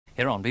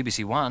Here on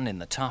BBC One, in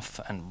the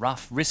tough and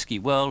rough, risky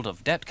world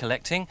of debt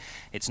collecting,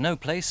 it's no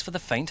place for the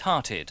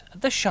faint-hearted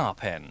at the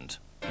sharp end.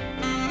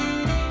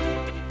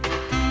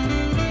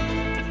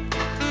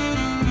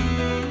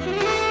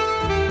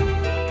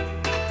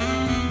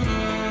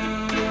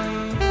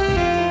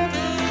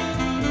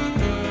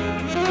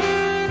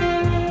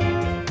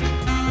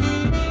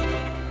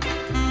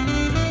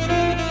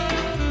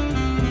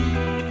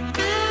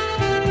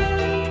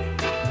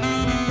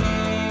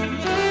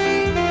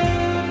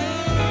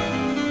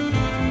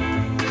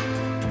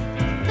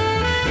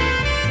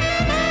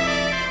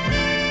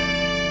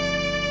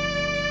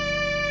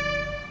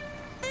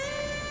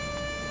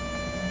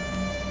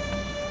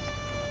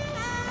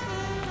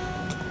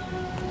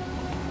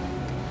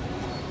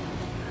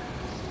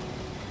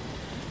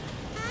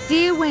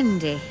 Dear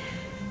Wendy,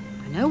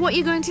 I know what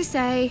you're going to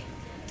say.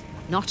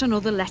 Not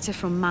another letter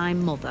from my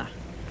mother.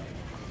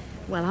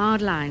 Well,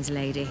 hard lines,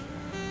 lady.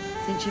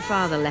 Since your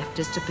father left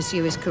us to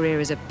pursue his career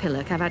as a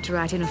pillock, I've had to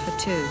write enough for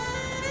two.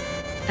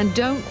 And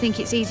don't think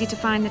it's easy to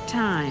find the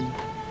time.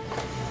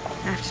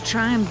 I have to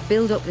try and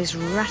build up this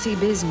ratty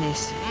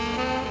business.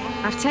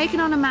 I've taken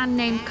on a man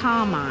named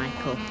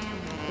Carmichael,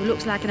 who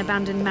looks like an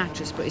abandoned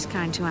mattress, but is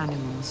kind to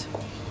animals.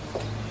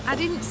 I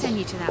didn't send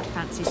you to that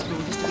fancy school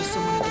just to be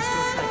someone who goes to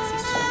a fancy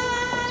school.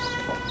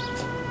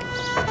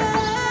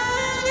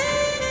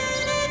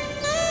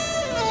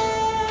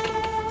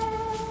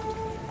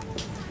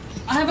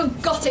 I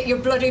haven't got it, you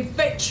bloody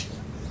bitch!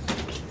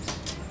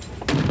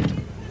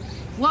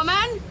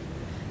 Woman,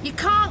 you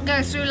can't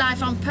go through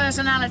life on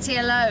personality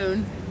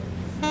alone.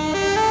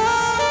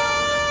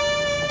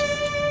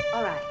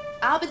 All right,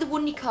 I'll be the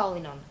one you're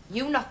calling on.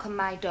 You knock on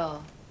my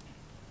door.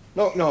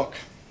 Knock, knock.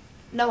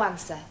 No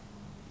answer.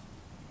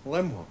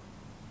 Well, then what?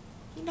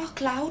 You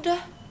knock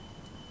louder.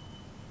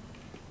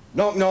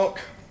 Knock,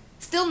 knock.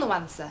 Still no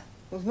answer.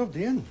 There's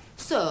nobody in.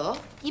 So,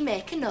 you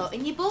make a note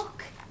in your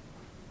book.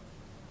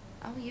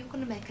 How are you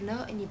going to make a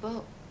note in your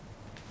book?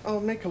 I'll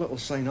make a little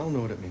sign. I'll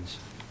know what it means.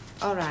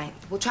 All right,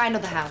 we'll try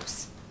another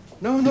house.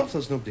 No, not if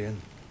there's nobody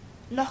in.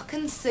 Knock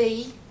and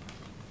see.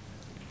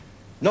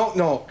 Knock,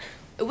 knock.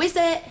 Who is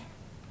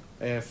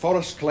it?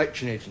 Forest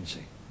Collection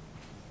Agency.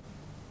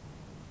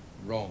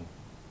 Wrong.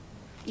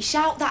 You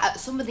shout that at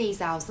some of these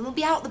houses and they'll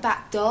be out the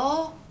back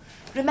door.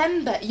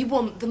 Remember, you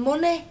want the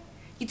money.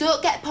 You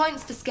don't get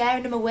points for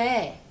scaring them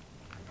away.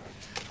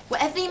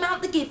 Whatever the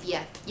amount they give you,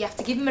 you have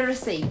to give them a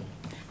receipt.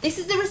 This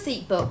is the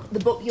receipt book, the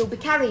book you'll be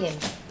carrying.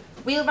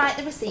 We'll write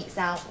the receipts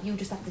out, you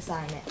just have to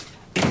sign it.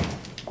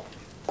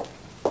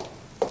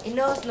 He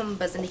knows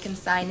numbers and he can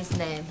sign his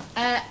name.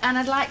 And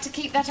I'd like to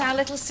keep that our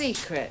little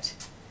secret.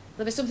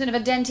 There'll be something of a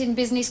dent in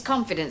business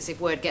confidence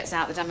if word gets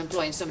out that I'm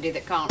employing somebody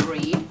that can't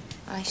read.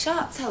 I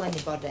shan't tell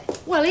anybody.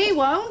 Well, he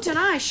won't, and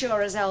I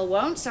sure as hell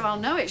won't, so I'll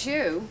know it's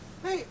you.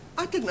 Hey,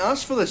 I didn't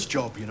ask for this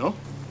job, you know.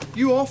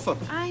 You offered.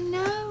 I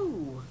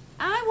know.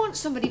 I want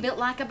somebody built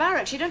like a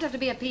barracks. You don't have to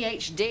be a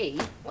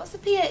PhD. What's a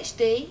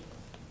PhD?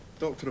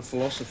 Doctor of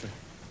Philosophy.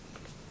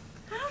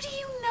 How do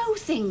you know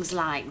things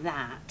like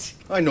that?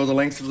 I know the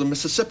length of the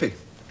Mississippi.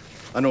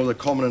 I know the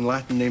common and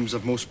Latin names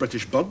of most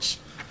British birds.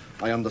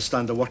 I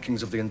understand the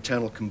workings of the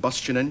internal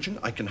combustion engine.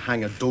 I can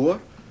hang a door.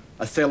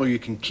 Othello you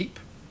can keep.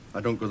 I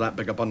don't go that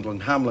big a bundle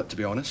in Hamlet, to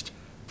be honest.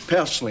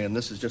 Personally, and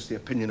this is just the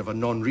opinion of a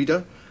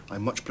non-reader, I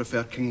much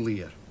prefer King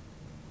Lear.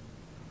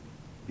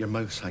 Your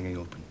mouth's hanging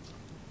open.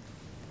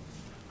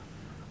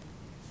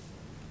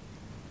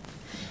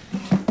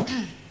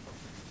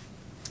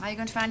 Are you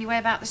going to find your way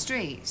about the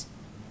streets?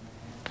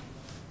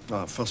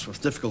 At first with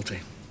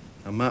difficulty.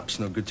 A map's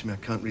no good to me. I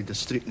can't read the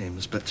street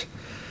names, but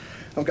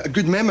I've got a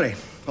good memory.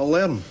 I'll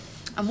learn.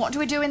 And what do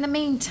we do in the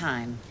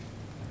meantime?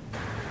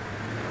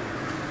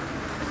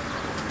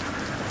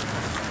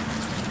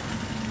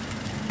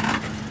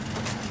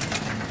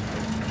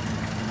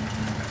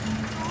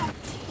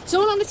 It's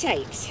all on the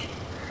tapes.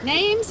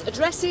 Names,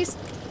 addresses,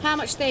 how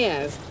much they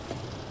owe.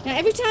 Now,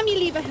 every time you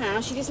leave a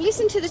house, you just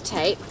listen to the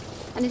tape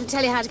and it'll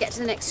tell you how to get to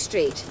the next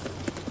street.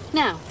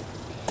 Now,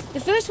 the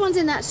first one's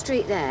in that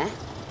street there,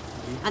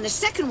 and the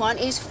second one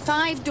is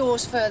 5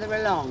 doors further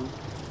along.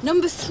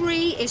 Number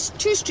 3 is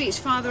 2 streets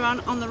farther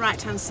on the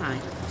right-hand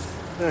side.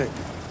 Right,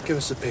 give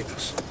us the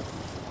papers.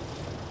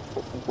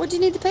 What do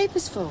you need the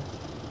papers for?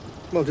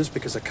 Well, just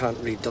because I can't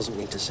read doesn't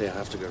mean to say I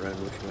have to go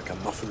around looking like a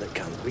muffin that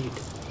can't read.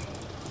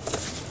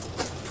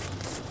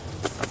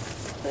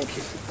 Thank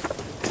you.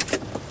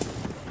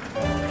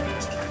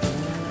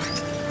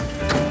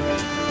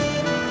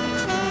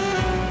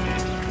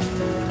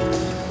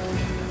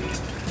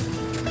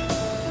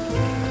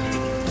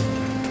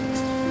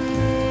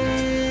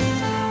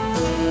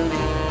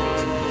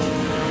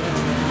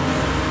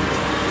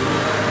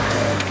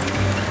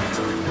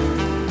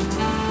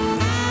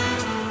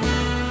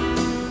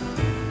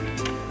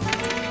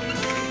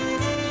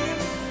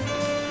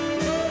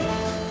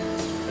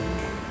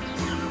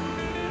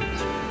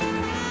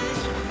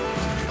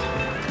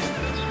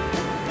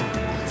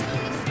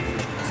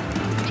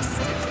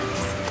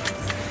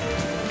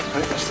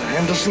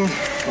 Henderson,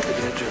 what are we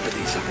going to do with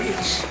these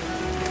arrears?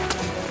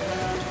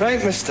 Right,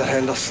 Mr.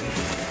 Henderson.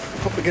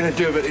 What are we going to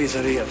do about these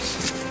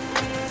arrears?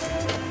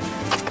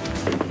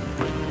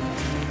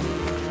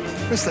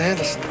 Mr.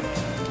 Henderson,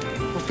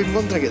 I've been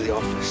wondering at the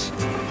office.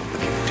 What are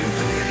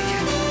we going to do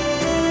about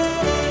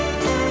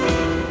the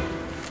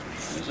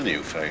arrears? There's a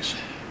new face.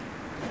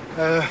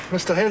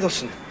 Mr.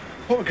 Henderson,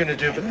 what are we going to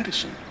do about...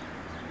 Henderson?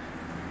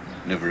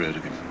 Never heard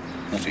of him.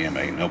 Not here,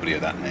 mate. Nobody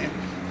of that name.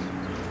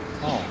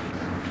 Oh.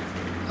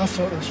 I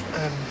thought it was,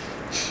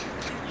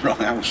 Wrong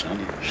house,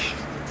 aren't you?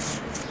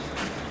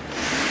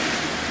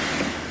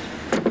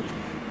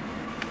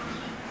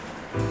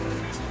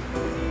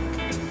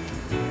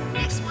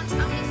 Next one's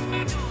only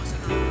 4 doors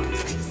on our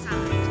opposite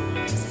side.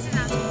 This is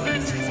out of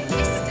work, so it's a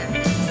Mr.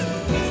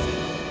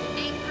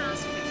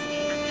 £8.50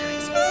 and no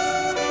excuses.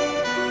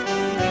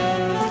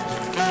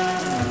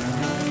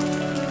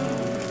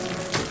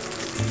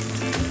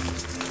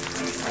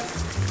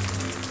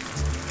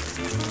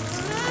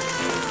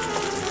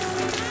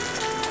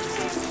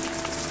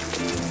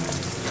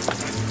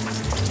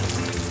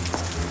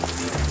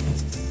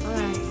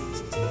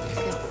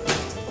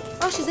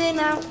 She's here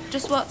now.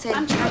 Just walked in.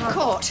 I'm to the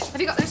court.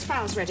 Have you got those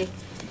files ready?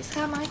 It's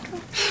Carmichael.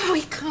 Oh,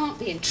 he can't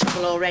be in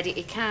trouble already.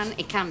 He can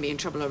be in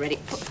trouble already.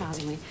 Put the files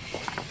in with you.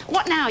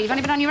 What now? You've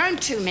only been on your own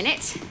 2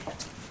 minutes.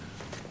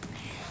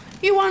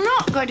 You are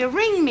not going to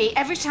ring me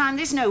every time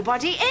there's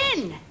nobody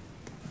in.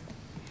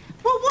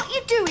 Well, what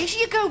you do is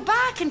you go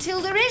back until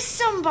there is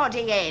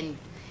somebody in.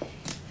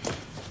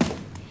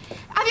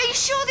 Are you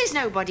sure there's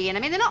nobody in? I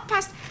mean, they're not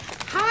past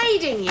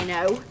hiding, you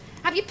know.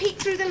 Have you peeked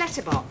through the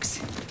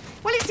letterbox?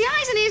 Well, it's the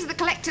eyes and ears of the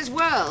collector's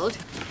world.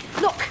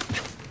 Look,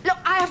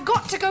 I have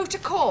got to go to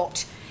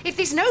court. If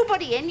there's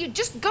nobody in, you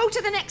just go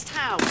to the next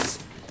house.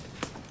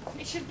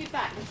 He should be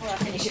back before I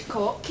finish at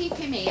court. Keep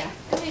him here.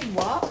 Doing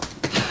what?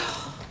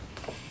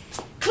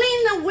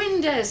 Clean the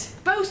windows,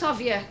 both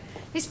of you.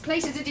 This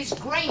place is a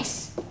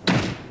disgrace.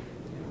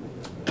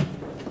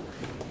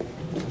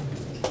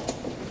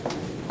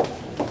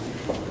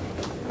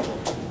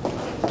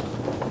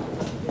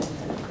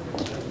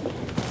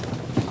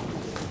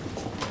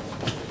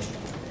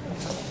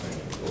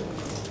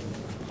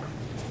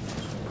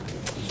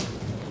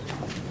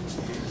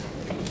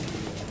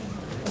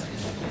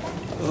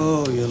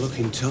 Oh, you're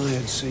looking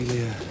tired,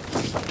 Celia.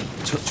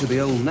 Touch of the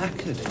old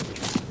knackered.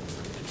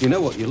 You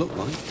know what you look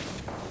like?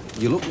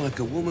 You look like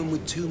a woman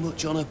with too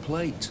much on her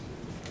plate.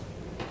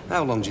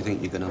 How long do you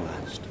think you're going to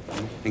last?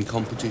 In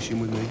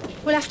competition with me?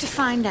 We'll have to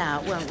find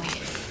out, won't we?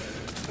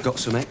 Got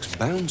some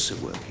ex-bouncer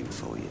working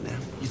for you now.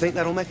 You think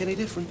that'll make any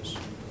difference?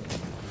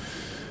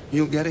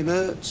 You'll get him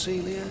hurt,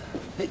 Celia.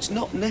 It's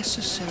not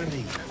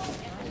necessary.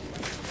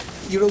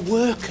 You're a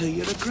worker,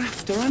 you're a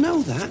grafter, I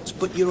know that,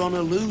 but you're on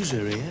a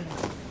loser here.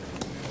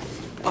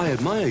 I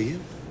admire you.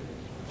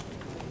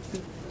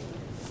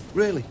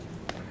 Really.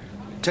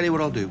 Tell you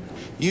what I'll do.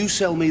 You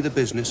sell me the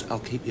business, I'll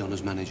keep you on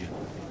as manager.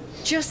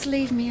 Just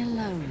leave me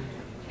alone.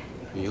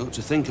 You ought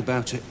to think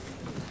about it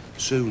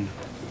soon.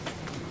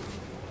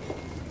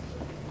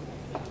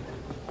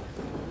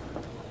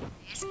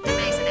 Here's the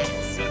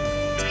maisonettes.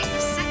 Take the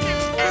second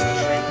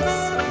entrance.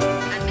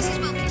 And Mrs.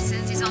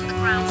 Wilkinson's is on the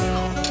ground floor.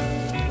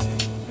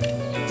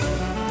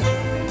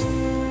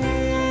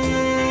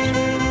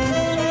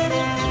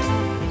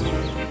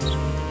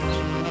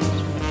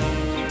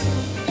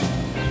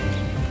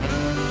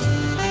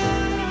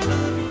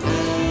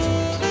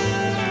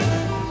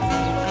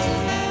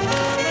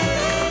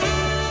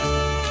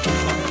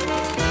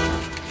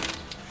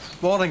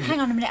 Morning. Hang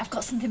on a minute, I've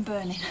got something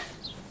burning.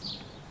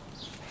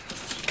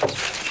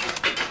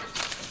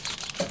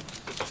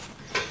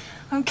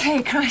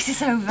 OK,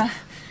 crisis over.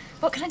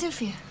 What can I do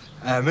for you?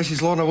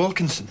 Mrs. Lorna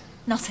Wilkinson.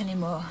 Not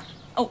anymore.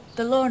 Oh,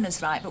 the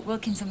Lorna's right, but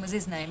Wilkinson was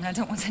his name, and I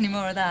don't want any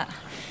more of that.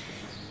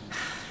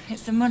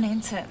 It's the money,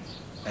 isn't it?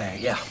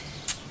 Yeah.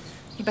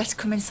 You better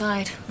come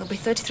inside. There'll be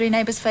 33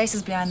 neighbours'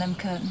 faces behind them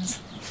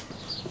curtains.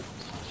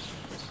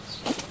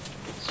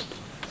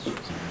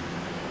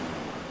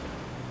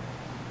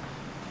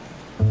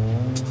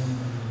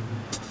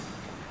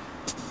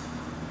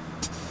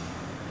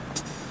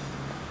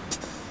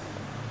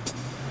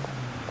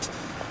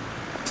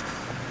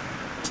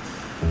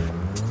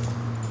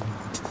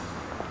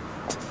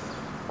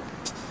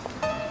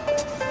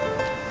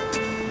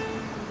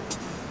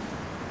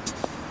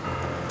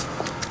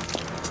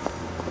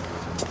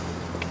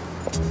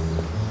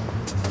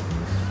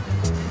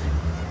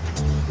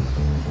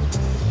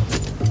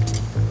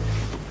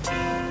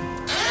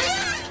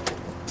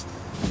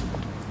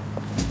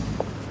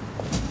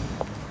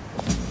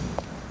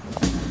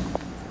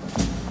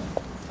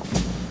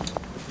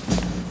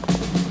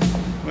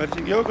 Where do you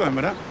think you're going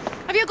with that?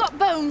 Have you got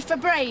bones for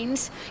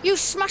brains? You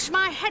smashed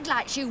my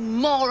headlights, you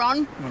moron.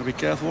 You want to be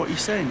careful what you're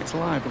saying. It's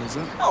libel, is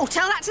it? Oh,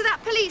 tell that to that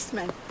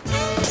policeman.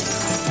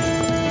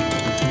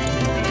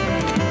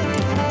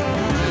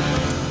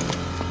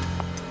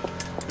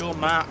 You're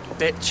marked,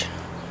 bitch.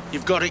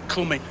 You've got it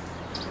coming.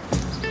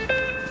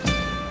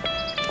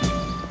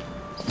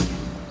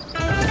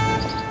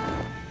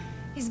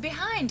 He's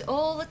behind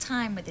all the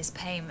time with his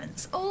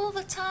payments. All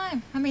the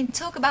time. I mean,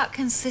 talk about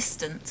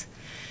consistent.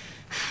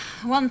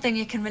 One thing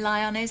you can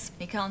rely on is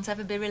you can't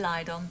ever be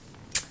relied on.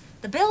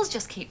 The bills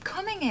just keep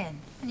coming in,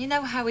 and you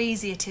know how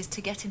easy it is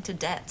to get into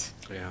debt.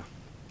 Yeah,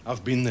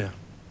 I've been there.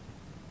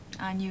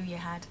 I knew you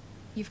had.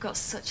 You've got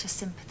such a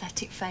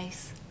sympathetic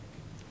face.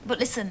 But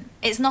listen,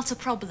 it's not a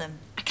problem.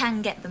 I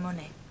can get the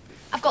money.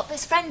 I've got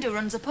this friend who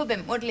runs a pub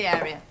in Woodley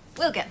area.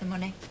 We'll get the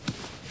money.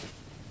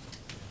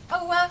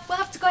 Oh, we'll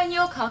have to go in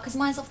your car, because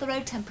mine's off the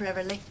road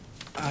temporarily.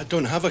 I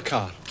don't have a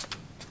car.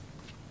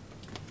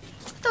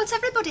 Thought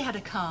everybody had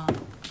a car.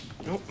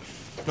 Nope,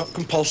 not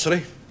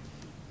compulsory.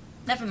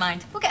 Never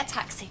mind, we'll get a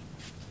taxi.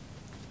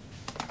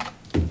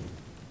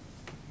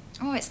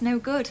 Oh, it's no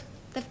good.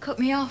 They've cut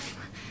me off.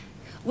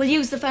 We'll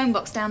use the phone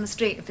box down the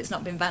street if it's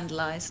not been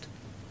vandalised.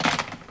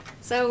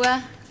 So,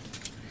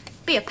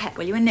 be a pet,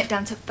 will you, and nip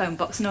down to the phone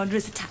box and order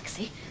us a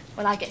taxi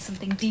while I get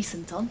something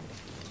decent on.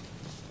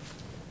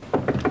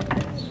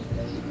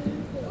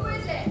 Who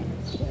is it?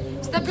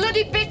 It's the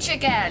bloody bitch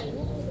again.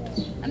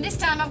 And this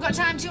time I've got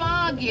time to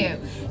argue.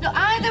 Look,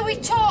 either we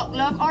talk,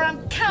 love, or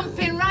I'm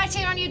camping right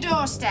here on your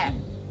doorstep.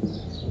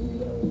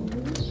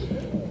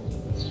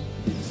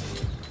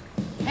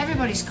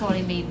 Everybody's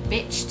calling me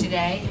bitch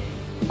today.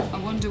 I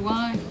wonder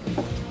why.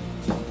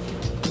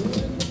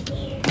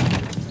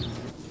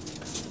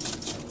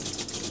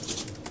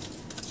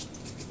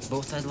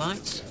 Both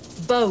headlights?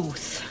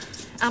 Both.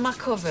 Am I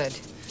covered?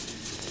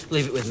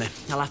 Leave it with me.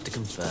 I'll have to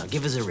confer.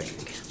 Give us a ring.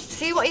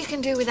 See what you can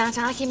do without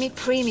hiking me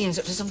premiums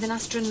up to something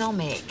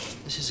astronomic.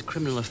 This is a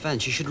criminal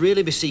offence. You should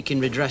really be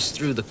seeking redress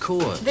through the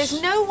courts. There's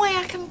no way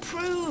I can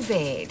prove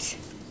it.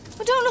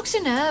 Well, don't look so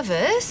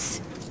nervous.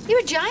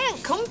 You're a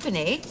giant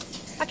company.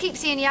 I keep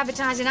seeing you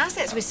advertising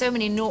assets with so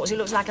many noughts it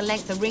looks like a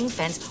length of ring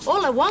fence.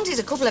 All I want is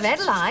a couple of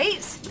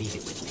headlights. Leave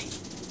it with me.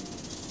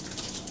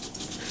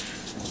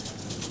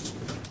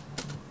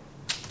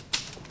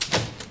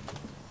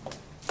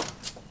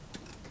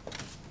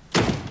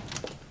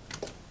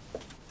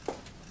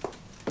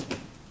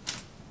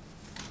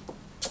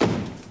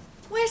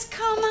 Where's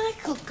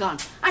Carmichael gone?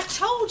 I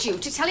told you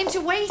to tell him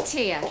to wait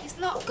here. He's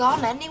not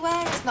gone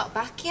anywhere. He's not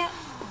back yet.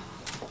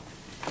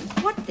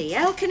 What the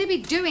hell can he be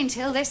doing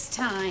till this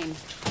time?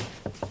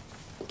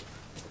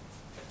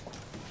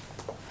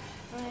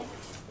 Right.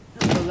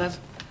 Oh, love.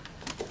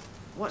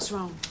 What's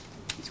wrong?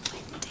 It's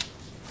Wendy.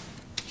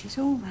 She's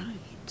all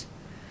right.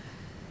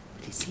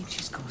 But it seems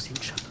she's causing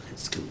trouble at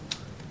school.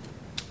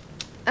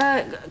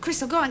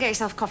 Crystal, go and get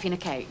yourself coffee and a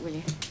cake, will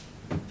you?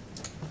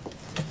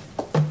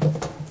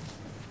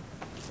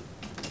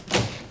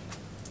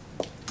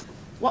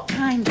 What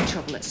kind of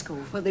trouble at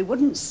school? Well, they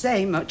wouldn't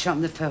say much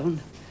on the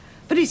phone.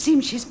 But it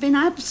seems she's been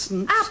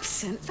absent.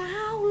 Absent? For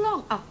how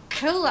long? I'll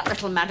kill that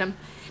little madam.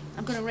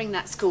 I'm going to ring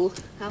that school.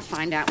 I'll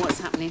find out what's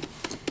happening.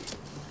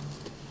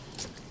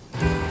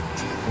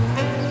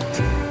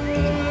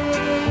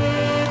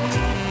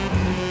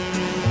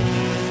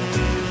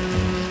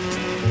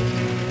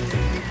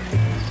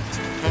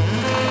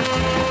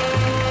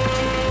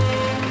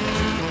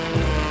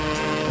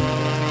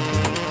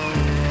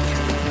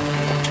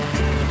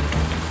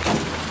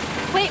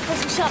 Wait for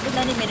us, we shan't be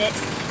many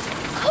minutes.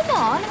 Come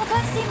on, I'll go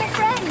and see my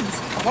friend.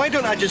 Why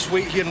don't I just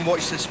wait here and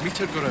watch this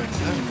meter go round?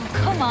 Huh?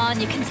 Come on,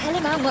 you can tell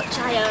him how much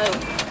I owe.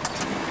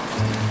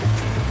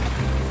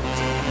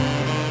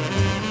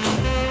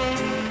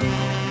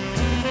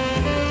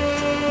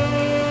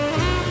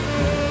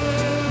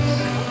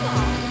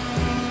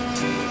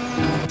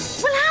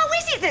 Well, how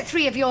is it that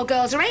three of your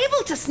girls are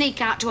able to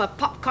sneak out to a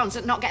pop concert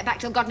and not get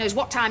back till God knows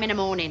what time in the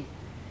morning?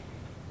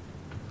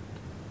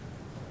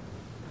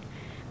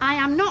 I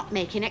am not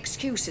making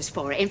excuses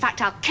for it. In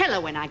fact, I'll kill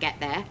her when I get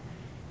there.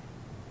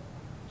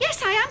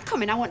 Yes, I am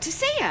coming. I want to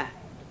see her.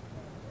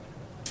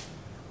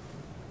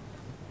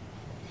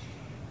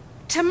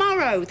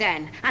 Tomorrow,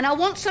 then. And I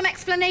want some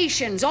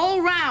explanations all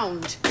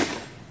round.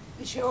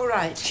 Is she all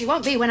right? She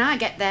won't be when I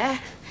get there.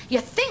 You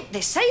think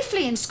they're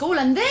safely in school,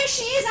 and there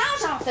she is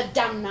out half the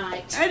damn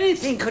night.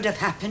 Anything could have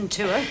happened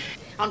to her.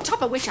 On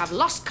top of which I've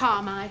lost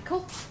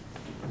Carmichael.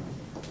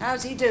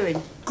 How's he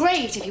doing?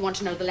 Great, if you want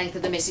to know the length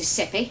of the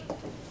Mississippi.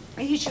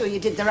 Are you sure you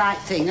did the right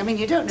thing? I mean,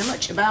 you don't know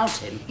much about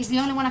him. He's the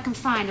only one I can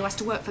find who has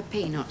to work for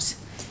peanuts.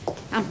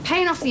 I'm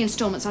paying off the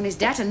instalments on his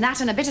debt, and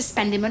that and a bit of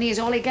spending money is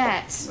all he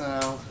gets.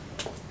 Well,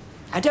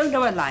 I don't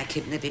know I like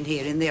him living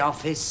here in the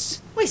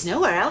office. Well, he's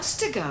nowhere else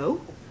to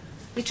go.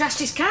 He trashed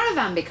his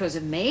caravan because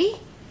of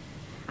me.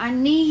 I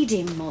need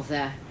him,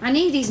 Mother. I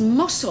need his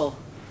muscle.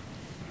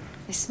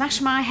 They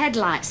smashed my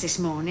headlights this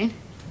morning.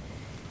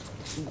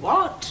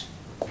 What?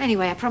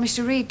 Anyway, I promised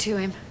to read to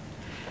him.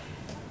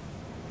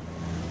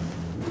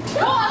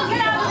 Go on,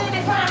 get out of here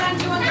before I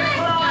land you on the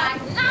floor.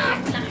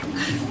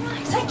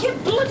 Take your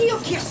bloody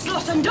hook, you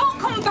slut, and don't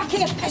come back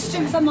here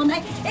pestering for money.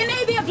 He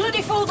may be a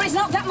bloody fool, but he's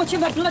not that much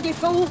of a bloody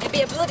fool. He'd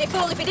be a bloody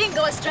fool if he didn't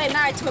go astray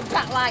married to a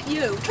brat like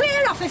you.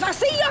 Clear off. If I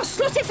see your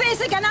slutty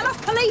face again, I'll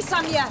have police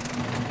on you.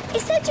 He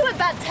said you were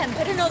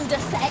bad-tempered and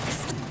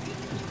undersexed.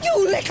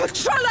 You little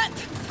trollop!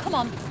 Come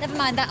on, never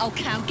mind that old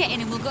cow. Get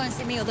in and we'll go and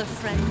see me other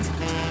friend.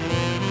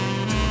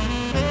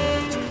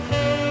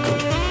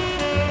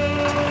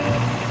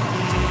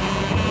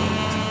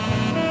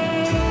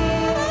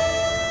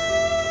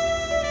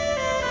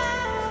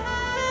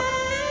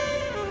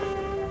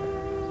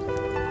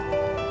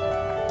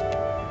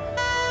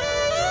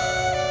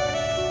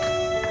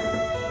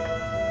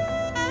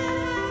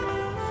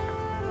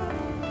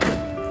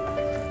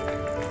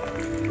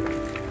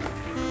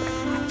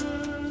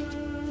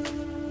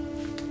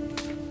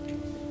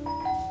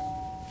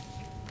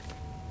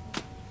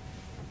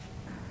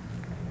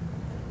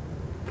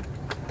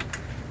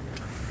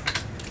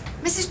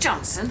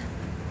 Johnson?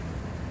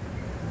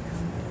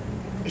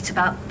 It's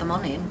about the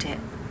money, isn't it?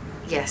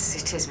 Yes,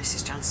 it is,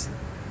 Mrs. Johnson.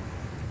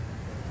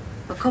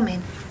 Well, come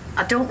in.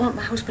 I don't want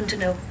my husband to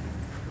know.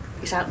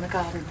 He's out in the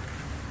garden.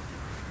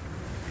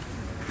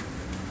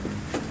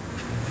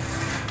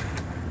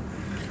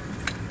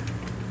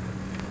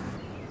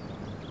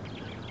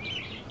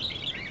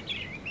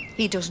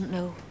 He doesn't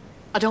know.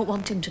 I don't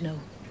want him to know.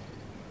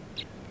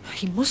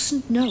 He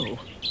mustn't know.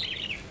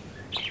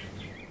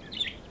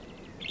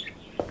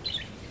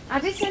 I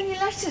did send you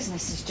letters,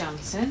 Mrs.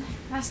 Johnson,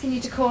 asking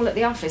you to call at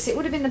the office. It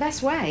would have been the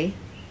best way.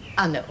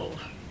 I know.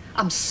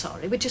 I'm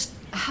sorry.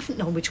 I haven't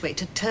known which way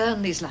to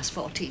turn these last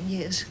 14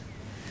 years.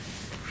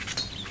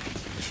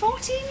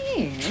 14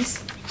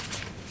 years?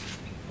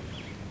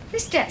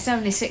 This debt's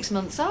only 6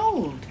 months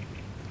old.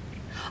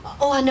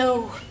 Oh, I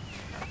know.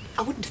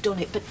 I wouldn't have done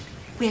it, but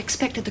we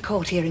expected the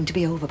court hearing to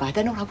be over by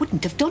then, or I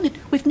wouldn't have done it.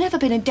 We've never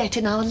been in debt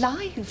in our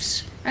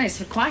lives. And it's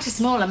for quite a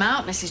small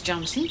amount, Mrs.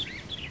 Johnson.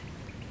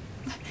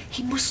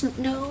 He mustn't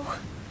know.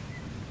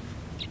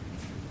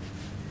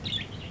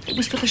 It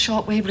was for the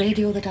shortwave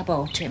radio that I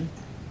bought him.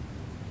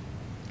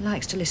 He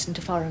likes to listen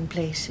to foreign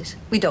places.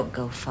 We don't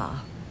go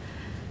far.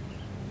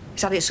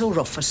 He's had it so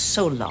rough for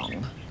so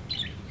long.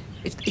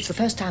 It's the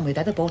first time we've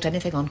ever bought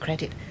anything on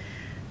credit.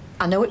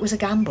 I know it was a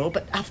gamble,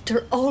 but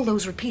after all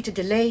those repeated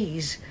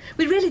delays,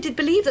 we really did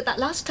believe that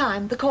last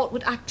time the court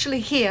would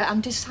actually hear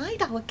and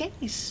decide our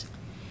case.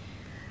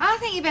 I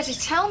think you better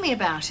tell me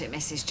about it,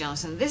 Mrs.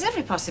 Johnson. There's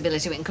every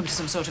possibility we can come to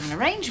some sort of an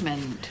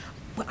arrangement.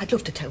 Well, I'd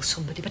love to tell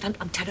somebody, but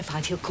I'm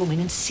terrified he'll come in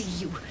and see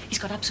you. He's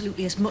got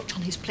absolutely as much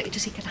on his plate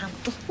as he can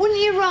handle. Wouldn't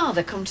you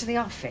rather come to the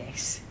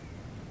office?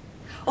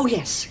 Oh,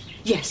 yes.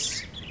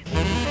 Yes.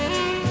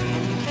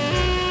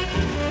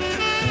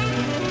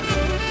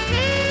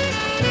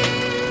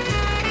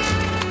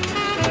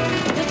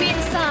 You'll be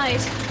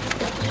inside.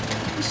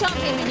 You shan't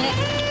be a minute.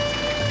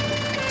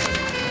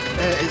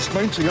 It's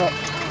mounting up.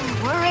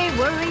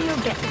 Worry, you'll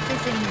get the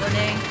prison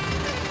money.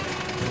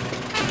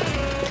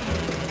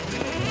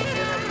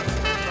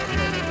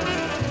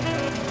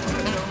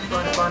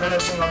 Trying to find an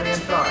opening on the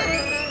inside.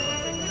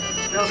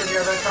 Still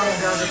together, coming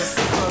down to the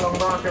signal along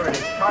Barker Ridge.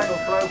 Tidal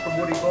flow from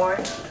Woody Boy.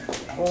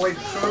 Always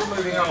through,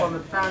 moving up on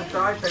the stand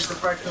side, takes the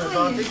fraction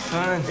advantage.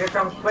 Here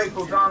comes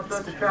Playful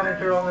Dancer to challenge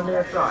her on the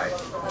near side.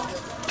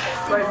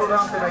 Playful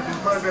Dancer making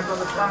progress on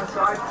the stand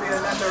side.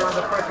 Fianetta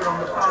under pressure on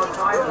the far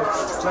side.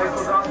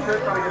 Playful Dancer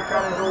trying to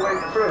challenge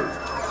always through.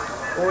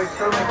 Always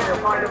through, making a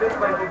fight of it.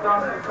 Playful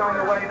Dancer is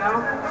coming away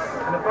now.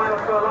 And the final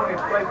furlong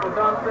is Playful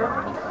Dancer.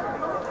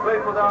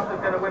 Playful Dancer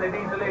is going to win it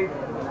easily.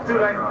 2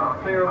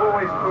 lengths clear of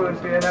Always True and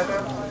Fianetta.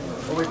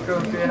 Always True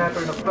and Fianetta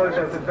in a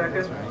photo for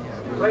second.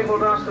 Playful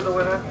Dancer the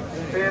winner.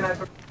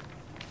 Fianetta.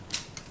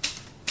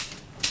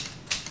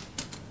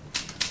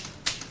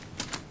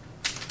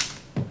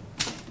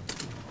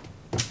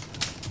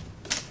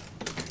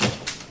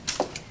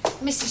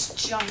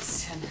 Mrs.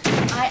 Johnson,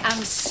 I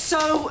am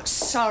so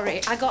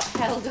sorry. I got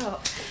held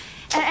up.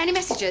 Any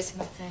messages?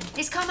 Nothing.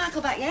 Is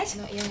Carmichael back yet?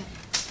 Not yet.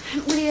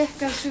 Will you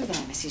go through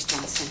there, Mrs.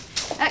 Johnson?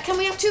 Can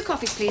we have 2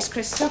 coffees, please,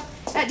 Crystal?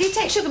 Do you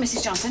take sugar,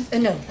 Mrs. Johnson?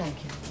 No, thank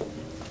you.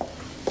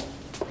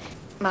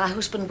 My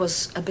husband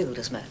was a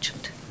builder's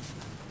merchant.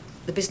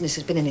 The business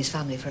has been in his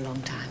family for a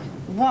long time.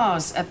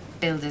 Was a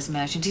builder's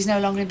merchant. He's no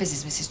longer in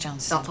business, Mrs.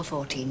 Johnson. Not for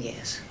 14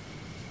 years.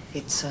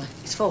 It's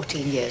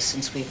 14 years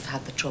since we've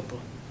had the trouble.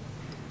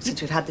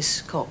 Since we've had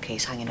this court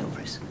case hanging over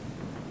us.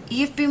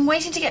 You've been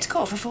waiting to get to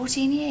court for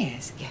 14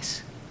 years?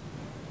 Yes.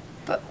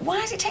 But why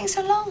has it taken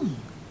so long?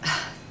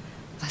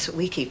 That's what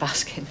we keep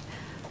asking.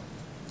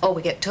 All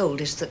we get told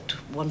is that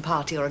one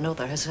party or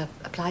another has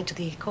applied to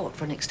the court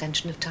for an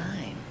extension of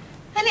time.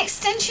 An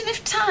extension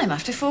of time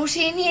after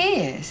 14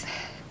 years?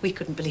 We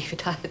couldn't believe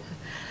it either.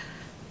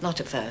 Not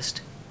at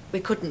first.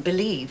 We couldn't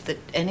believe that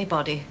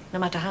anybody, no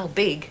matter how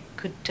big,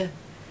 could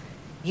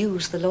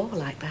use the law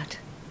like that.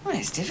 Well,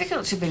 it's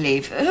difficult to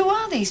believe. Who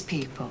are these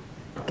people?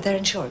 They're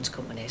insurance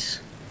companies.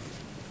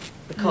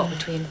 We're caught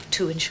between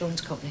 2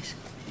 insurance companies.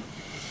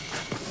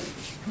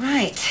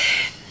 Right.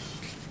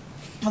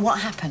 And what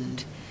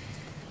happened?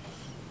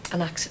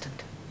 An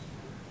accident.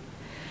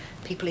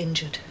 People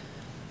injured.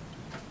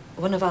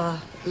 One of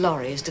our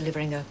lorries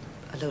delivering a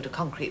load of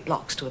concrete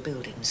blocks to a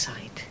building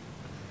site.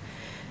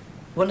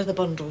 One of the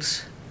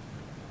bundles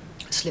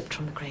slipped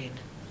from the crane.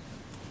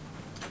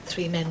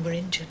 3 men were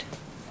injured.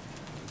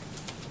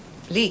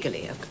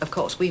 Legally, of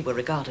course, we were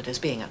regarded as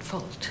being at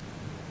fault.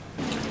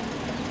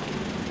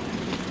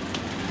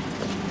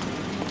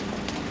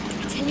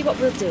 I'll tell you what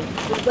we'll do.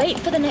 We'll wait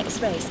for the next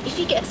race. If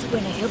he gets a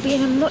winner, he'll be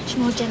in a much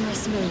more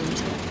generous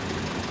mood.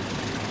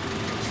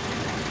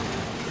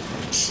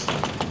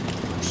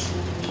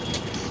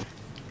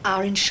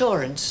 Our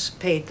insurance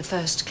paid the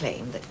first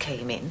claim that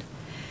came in.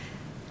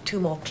 2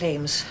 more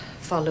claims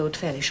followed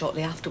fairly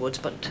shortly afterwards,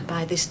 but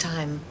by this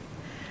time,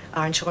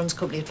 our insurance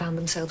company had found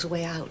themselves a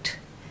way out.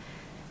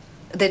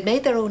 They'd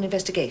made their own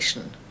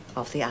investigation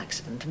of the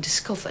accident and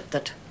discovered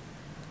that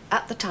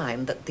at the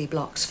time that the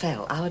blocks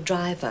fell, our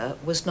driver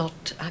was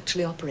not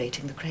actually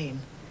operating the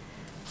crane.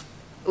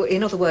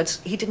 In other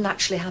words, he didn't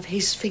actually have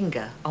his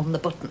finger on the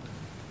button.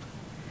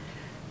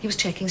 He was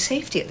checking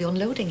safety at the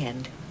unloading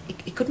end.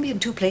 He couldn't be in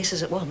two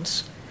places at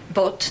once.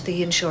 But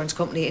the insurance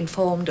company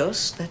informed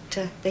us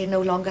that they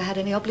no longer had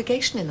any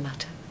obligation in the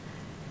matter.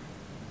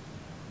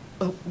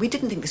 Well, we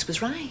didn't think this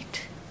was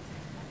right.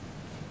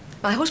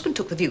 My husband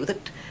took the view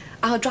that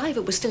our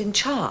driver was still in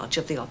charge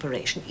of the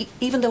operation,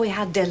 even though he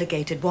had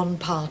delegated one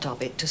part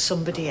of it to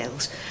somebody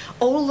else.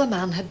 All the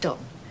man had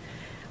done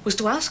was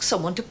to ask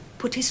someone to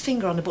put his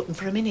finger on a button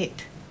for a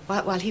minute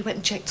while he went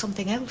and checked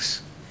something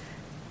else.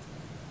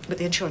 But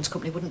the insurance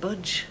company wouldn't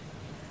budge.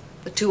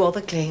 The two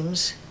other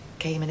claims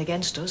came in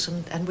against us,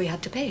 and we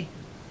had to pay.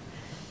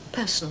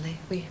 Personally,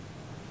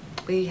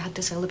 we had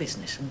to sell the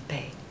business and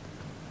pay.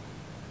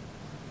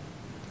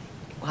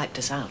 It wiped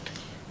us out.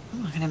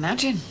 Oh, I can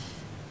imagine.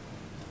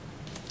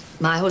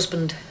 My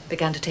husband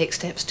began to take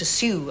steps to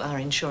sue our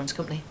insurance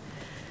company.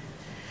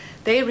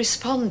 They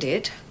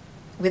responded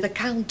with a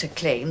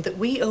counterclaim that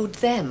we owed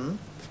them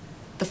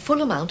the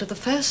full amount of the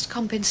first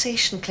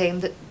compensation claim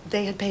that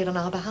they had paid on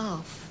our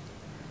behalf.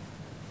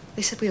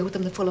 They said we owed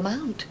them the full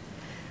amount.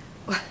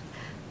 Well,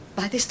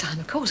 by this time,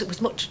 of course, it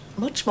was much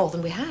more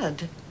than we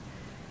had.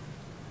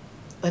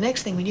 The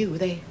next thing we knew,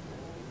 they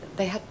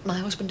had my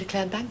husband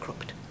declared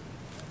bankrupt.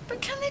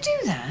 But can they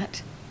do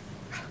that?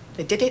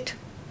 They did it.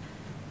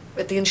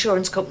 But the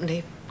insurance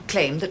company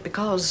claimed that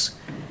because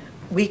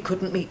we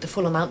couldn't meet the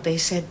full amount they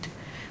said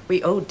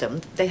we owed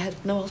them, they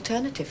had no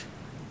alternative.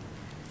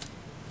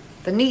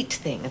 The neat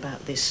thing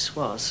about this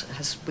was,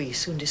 as we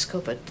soon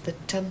discovered,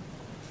 that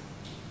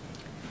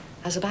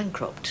as a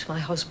bankrupt, my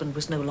husband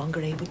was no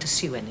longer able to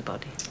sue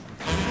anybody.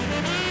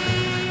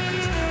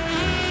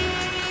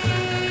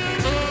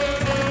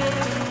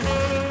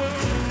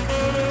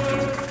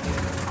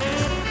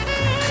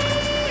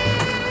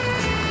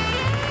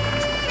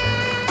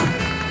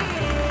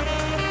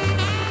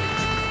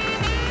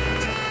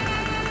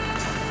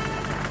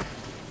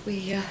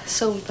 We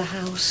sold the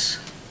house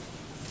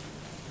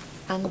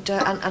and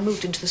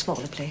moved into the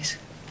smaller place.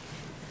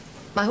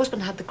 My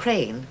husband had the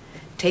crane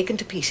taken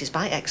to pieces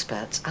by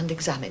experts and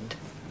examined,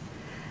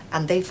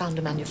 and they found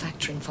a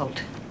manufacturing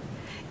fault.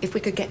 If we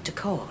could get to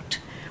court,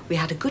 we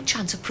had a good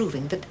chance of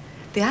proving that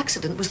the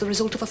accident was the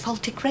result of a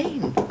faulty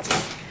crane.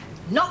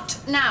 Not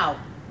now.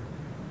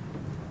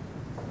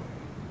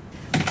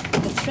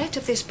 The threat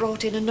of this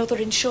brought in another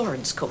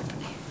insurance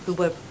company who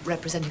were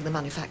representing the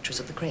manufacturers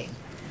of the crane.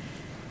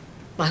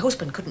 My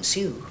husband couldn't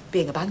sue,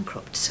 being a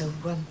bankrupt, so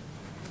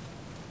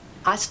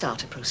I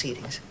started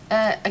proceedings.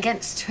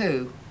 Against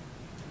who?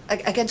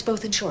 Against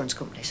both insurance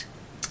companies.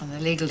 And the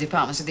legal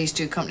departments of these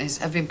two companies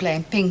have been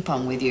playing ping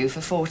pong with you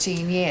for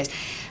 14 years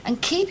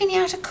and keeping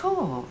you out of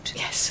court.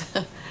 Yes.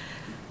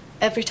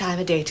 Every time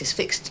a date is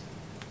fixed,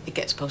 it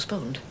gets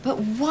postponed. But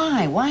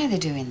why? Why are they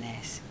doing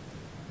this?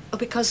 Oh,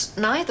 because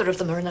neither of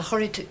them are in a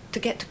hurry to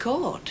get to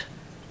court.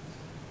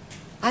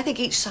 I think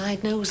each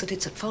side knows that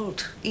it's at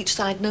fault. Each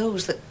side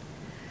knows that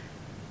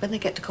when they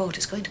get to court,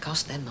 it's going to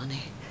cost them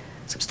money.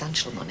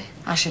 Substantial money.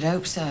 I should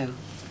hope so.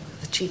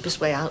 The cheapest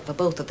way out for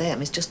both of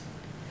them is just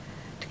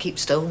to keep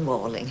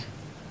stonewalling.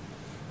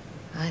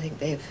 I think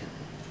they've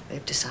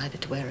decided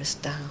to wear us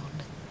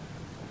down.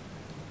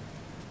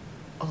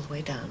 All the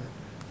way down.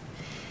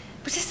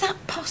 But is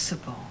that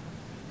possible?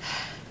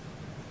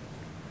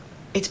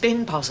 It's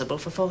been possible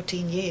for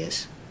 14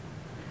 years.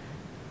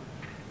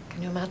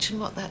 Can you imagine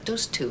what that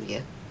does to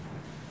you?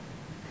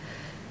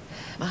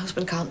 My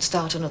husband can't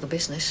start another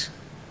business.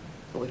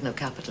 But we've no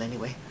capital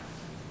anyway.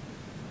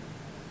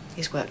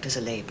 He's worked as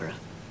a labourer.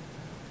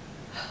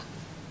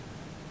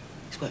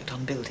 He's worked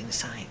on building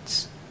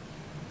sites.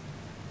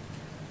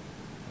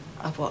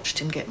 I've watched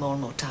him get more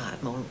and more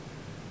tired, more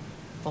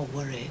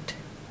worried.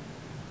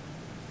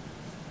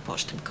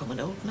 Watched him become an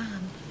old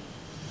man.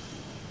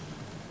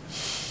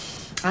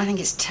 I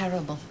think it's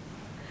terrible.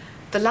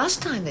 The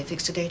last time they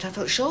fixed a date, I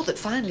felt sure that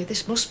finally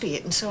this must be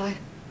it, and so I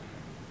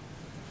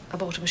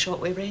bought him a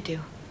shortwave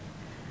radio.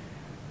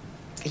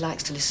 He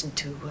likes to listen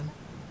to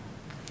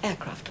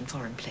aircraft and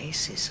foreign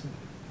places, and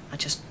I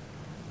just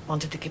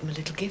wanted to give him a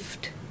little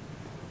gift.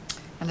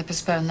 And they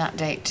postponed that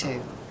date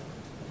too?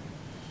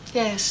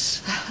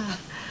 Yes.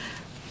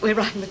 We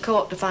rang the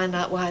court to find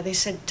out why. They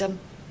said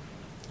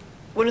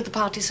one of the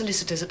party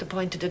solicitors had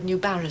appointed a new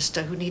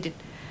barrister who needed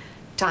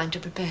time to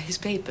prepare his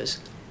papers.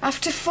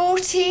 After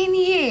 14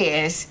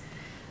 years?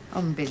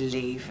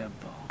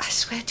 Unbelievable. I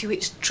swear to you,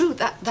 it's true.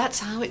 That's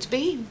how it's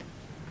been.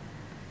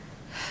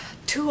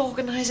 Two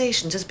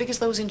organisations as big as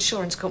those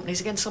insurance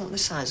companies against someone the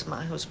size of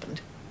my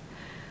husband.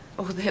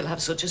 Oh, they'll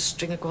have such a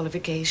string of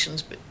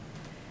qualifications, but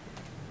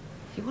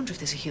you wonder if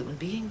there's a human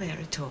being there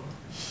at all.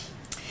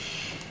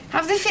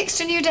 Have they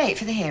fixed a new date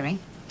for the hearing?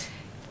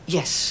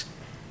 Yes,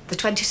 the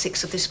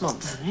 26th of this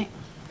month. All right.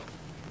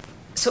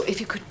 So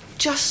if you could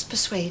just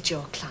persuade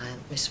your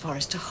client, Miss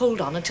Forrest, to hold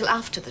on until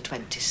after the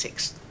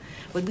 26th,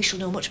 when we shall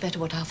know much better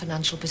what our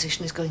financial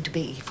position is going to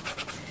be.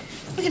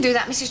 We can do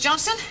that, Mrs.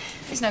 Johnson.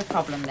 There's no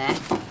problem there.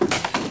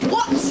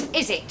 What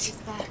is it? He's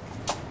back.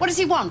 What does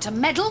he want, a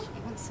medal? He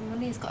wants some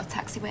money. He's got a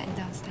taxi waiting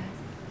downstairs.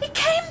 He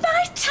came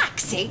by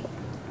taxi?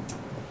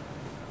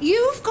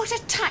 You've got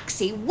a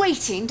taxi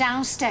waiting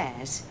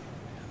downstairs?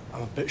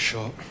 I'm a bit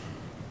short.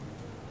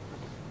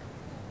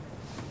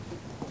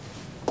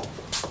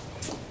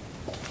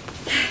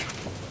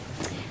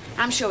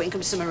 I'm sure we can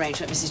come to some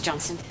arrangement, Mrs.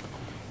 Johnson.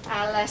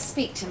 I'll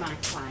speak to my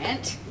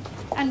client,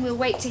 and we'll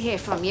wait to hear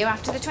from you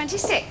after the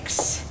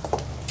 26th.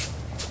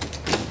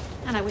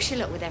 And I wish you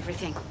luck with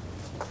everything.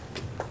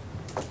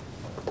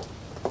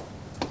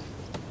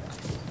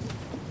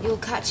 You'll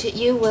catch it,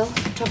 you will,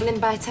 travelling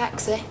by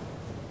taxi.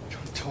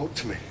 Don't talk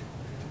to me.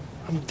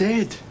 I'm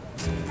dead.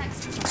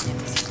 Thanks for coming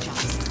in, Mrs.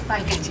 Johnson.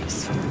 Bye, get it.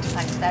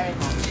 Thanks very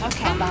much.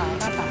 Okay. Bye-bye.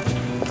 Bye-bye.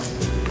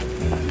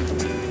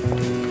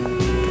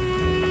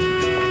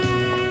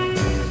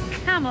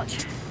 How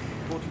much?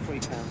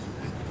 £43.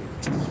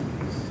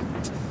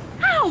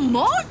 How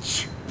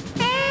much?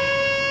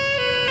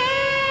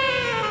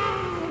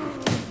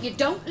 You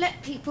don't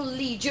let people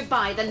lead you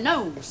by the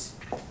nose.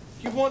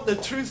 You want the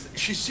truth?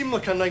 She seemed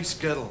like a nice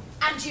girl.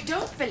 And you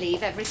don't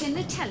believe everything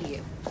they tell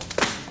you.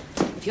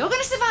 If you're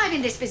going to survive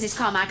in this business,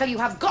 Carmichael, you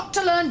have got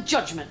to learn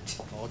judgment.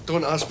 Oh,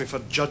 don't ask me for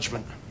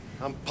judgment.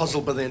 I'm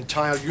puzzled by the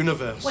entire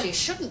universe. Well, you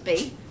shouldn't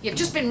be. You've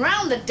just been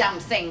round the damn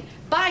thing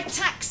by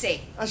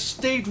taxi. I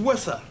stayed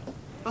with her.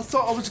 I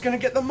thought I was going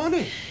to get the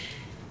money.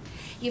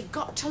 You've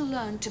got to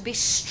learn to be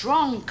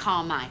strong,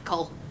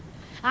 Carmichael.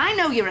 I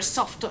know you're a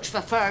soft touch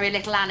for furry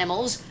little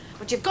animals,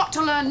 but you've got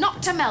to learn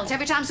not to melt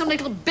every time some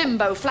little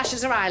bimbo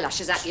flashes her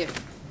eyelashes at you.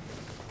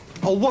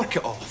 I'll work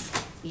it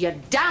off. You're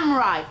damn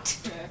right.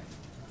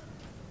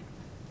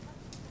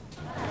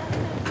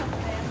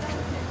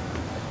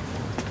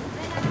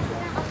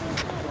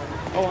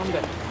 Oh,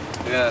 Andy.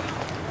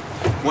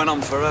 Yeah. Went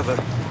on forever.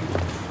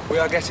 We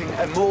are getting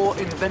a more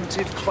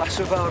inventive class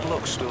of hard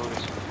luck story.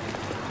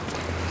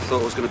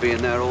 Thought I was going to be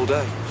in there all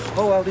day.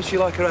 Oh, how did she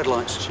like her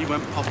headlights? She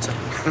went Potter.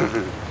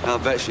 I'll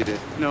bet she did.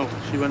 No,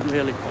 she went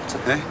really Potter.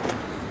 Eh?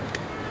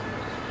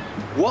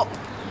 What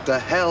the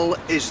hell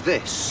is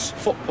this?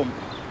 Foot pump.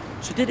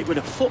 She did it with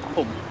a foot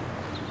pump.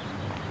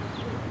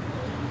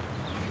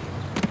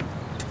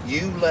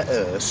 You let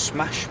her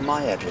smash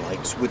my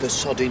headlights with a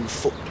sodding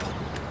foot pump?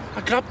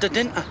 I grabbed her,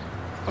 didn't I?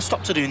 I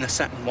stopped her doing the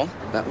second one.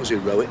 That was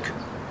heroic.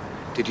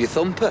 Did you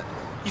thump her?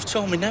 You've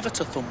told me never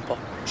to thump her.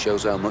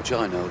 Shows how much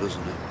I know,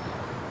 doesn't it?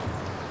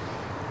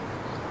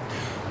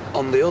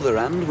 On the other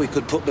hand, we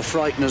could put the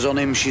frighteners on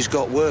him she's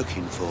got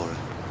working for her.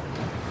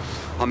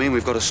 I mean,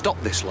 we've got to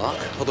stop this lark.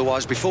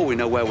 Otherwise, before we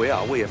know where we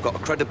are, we have got a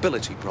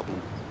credibility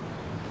problem.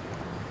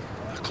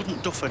 I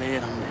couldn't duff her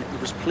here, Andy. There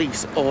was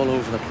police all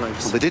over the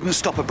place. Well, they didn't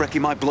stop her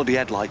breaking my bloody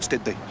headlights,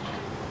 did they?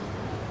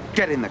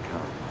 Get in the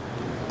car.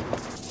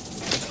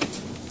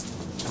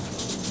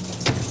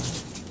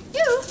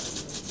 You?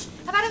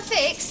 Have had them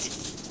fixed?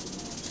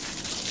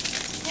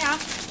 Yeah.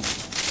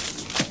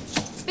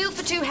 Bill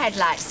for 2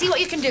 headlights. See what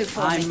you can do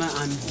for me. I'm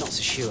not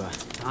so sure.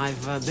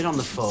 I've been on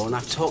the phone,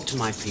 I've talked to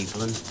my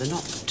people, and they're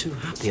not too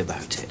happy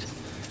about it.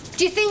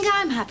 Do you think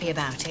I'm happy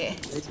about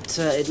it?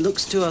 It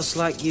looks to us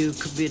like you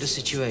could be in a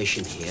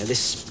situation here.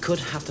 This could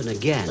happen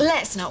again.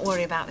 Let's not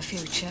worry about the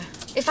future.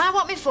 If I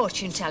want my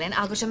fortune telling,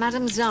 I'll go to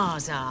Madame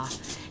Zaza.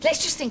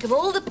 Let's just think of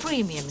all the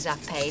premiums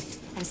I've paid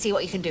and see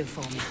what you can do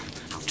for me.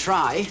 I'll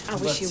try. I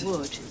wish you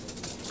would.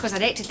 Because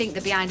I'd hate to think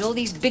that behind all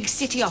these big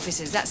city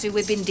officers, that's who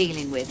we've been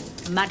dealing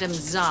with. Madame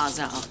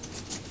Zaza.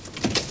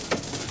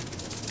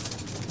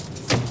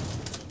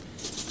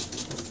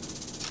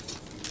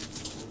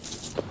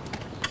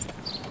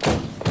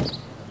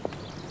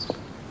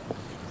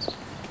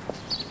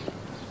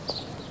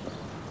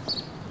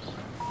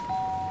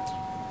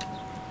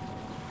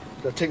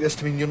 I take this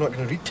to mean you're not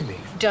going to read to me.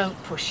 Don't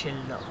push your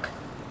luck.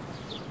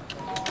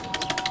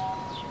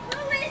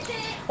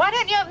 Why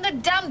don't you open the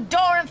damn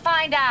door and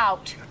find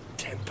out?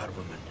 Temper,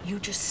 woman. You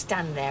just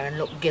stand there and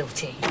look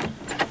guilty.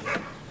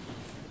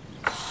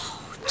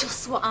 Oh,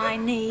 just what I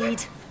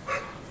need.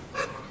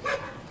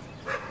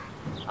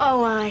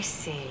 Oh, I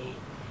see.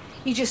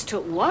 You just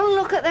took one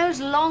look at those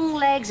long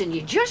legs and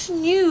you just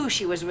knew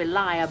she was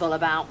reliable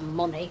about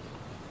money.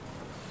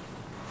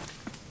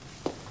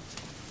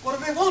 What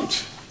do they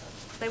want?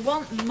 They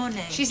want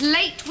money. She's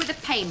late with a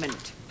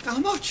payment. How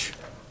much?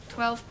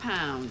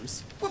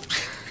 £12. Well,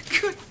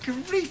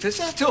 good grief, is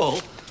that all?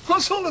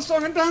 What's all the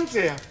song and dance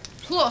here?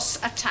 Plus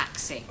a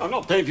taxi. I'm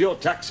not paying for your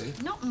taxi.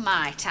 Not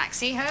my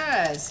taxi,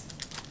 hers.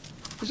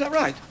 Is that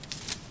right?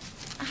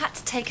 I had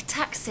to take a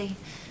taxi.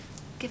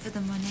 Give her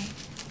the money.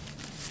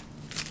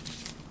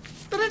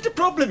 That ain't the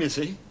problem, you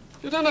see.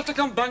 You don't have to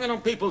come banging on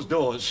people's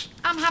doors.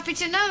 I'm happy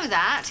to know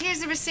that.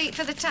 Here's the receipt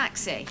for the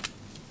taxi.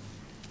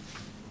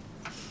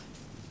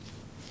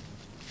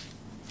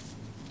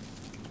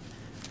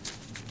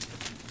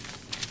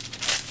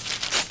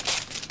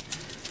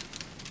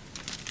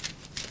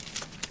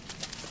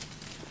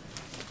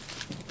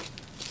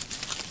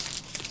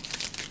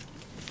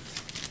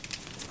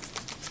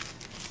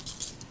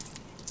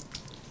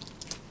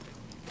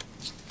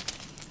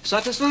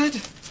 Satisfied?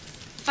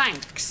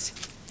 Thanks.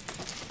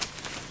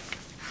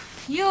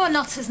 You're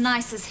not as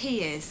nice as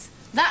he is.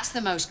 That's the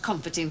most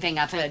comforting thing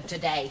I've heard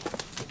today.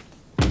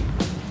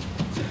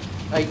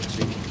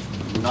 80,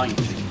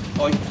 90.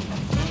 Oi,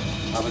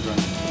 have a drink.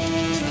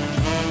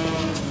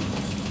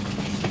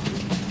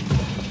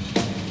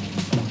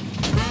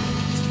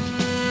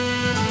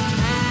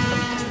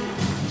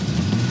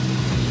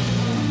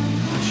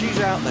 She's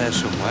out there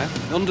somewhere,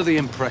 under the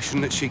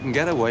impression that she can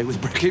get away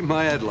with bricking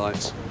my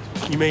headlights.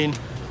 You mean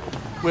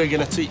we're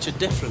going to teach her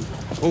different?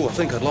 Oh, I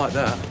think I'd like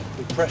that.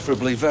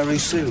 Preferably very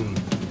soon.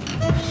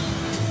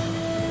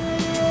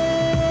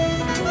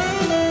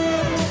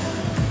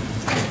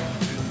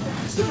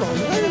 It's the wrong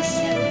house.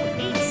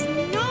 It's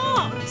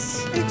not.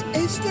 It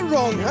is the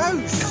wrong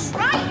house.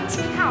 Right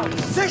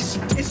house. This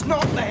is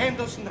not the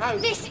Henderson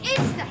house. This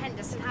is the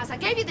Henderson house. I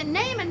gave you the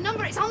name and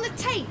number. It's on the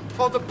tape.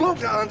 Oh, the bloke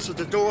that answered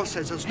the door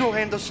says there's no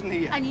Henderson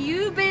here. And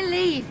you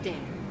believed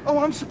him. Oh,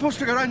 I'm supposed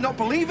to go around not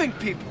believing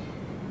people.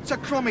 It's a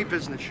crummy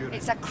business, Shuri.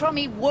 It's a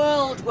crummy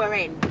world we're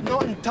in.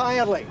 Not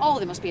entirely. Oh,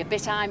 there must be a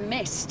bit I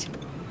missed.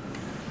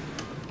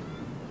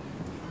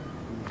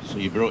 So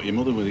you brought your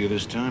mother with you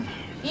this time?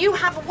 You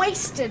have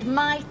wasted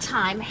my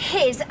time,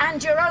 his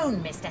and your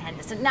own, Mr.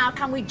 Henderson. Now,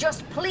 can we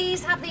just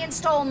please have the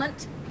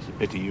instalment? It's a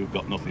pity you've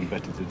got nothing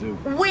better to do.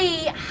 We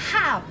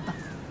have.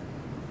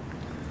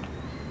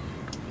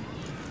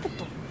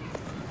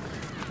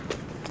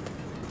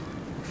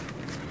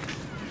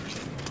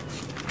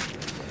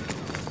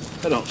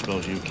 I don't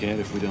suppose you care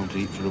if we don't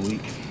eat for a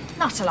week.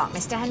 Not a lot,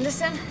 Mr.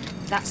 Henderson.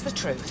 That's the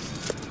truth.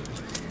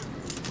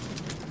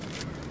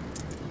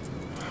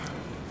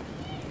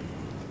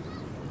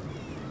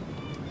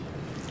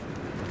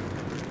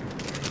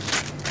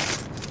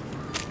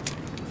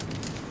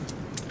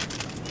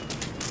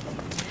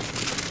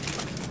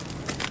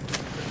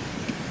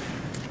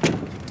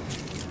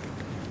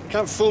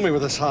 Can't fool me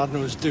with this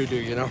hard-nosed doo-doo,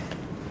 you know.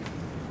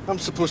 I'm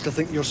supposed to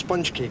think you're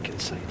sponge cake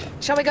inside.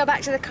 Shall we go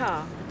back to the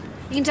car?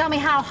 You can tell me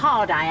how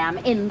hard I am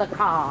in the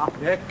car.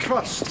 Yeah,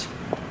 crust.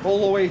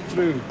 All the way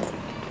through.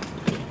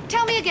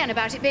 Tell me again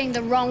about it being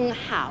the wrong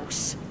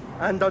house.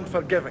 And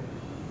unforgiving.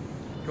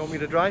 You want me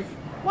to drive?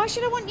 Why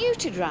should I want you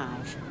to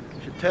drive?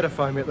 You should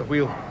terrify me at the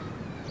wheel.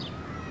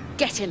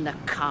 Get in the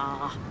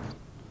car.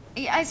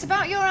 Yeah, it's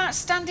about your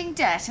outstanding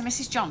debt to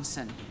Mrs.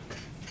 Johnson.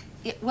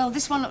 Well,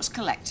 this one looks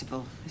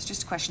collectible. It's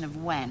just a question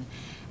of when.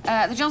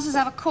 The Johnsons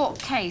have a court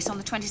case on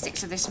the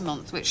 26th of this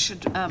month, which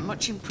should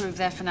much improve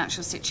their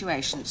financial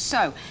situation.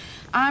 So,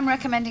 I'm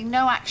recommending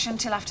no action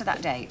till after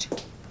that date.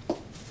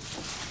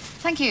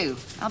 Thank you.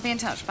 I'll be in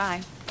touch.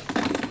 Bye.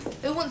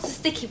 Who wants a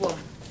sticky one?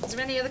 Is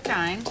there any other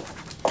kind?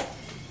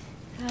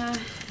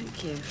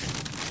 Thank you.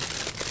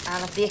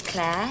 I'll have the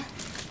eclair.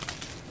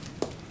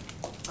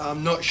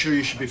 I'm not sure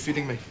you should be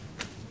feeding me.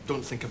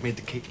 Don't think I've made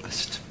the cake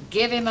list.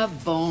 Give him a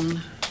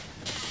bun.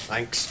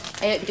 Thanks.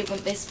 I hope you didn't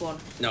want this one.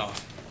 No.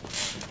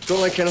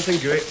 Don't like anything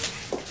great.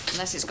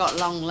 Unless it's got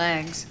long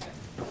legs.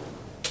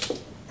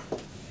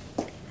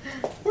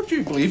 What do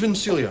you believe in,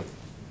 Celia?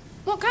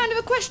 What kind of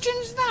a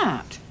question's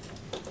that?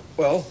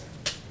 Well,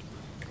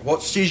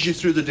 what sees you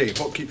through the day?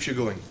 What keeps you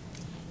going?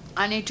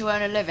 I need to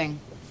earn a living.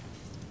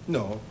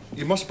 No,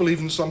 you must believe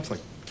in something.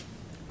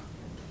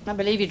 I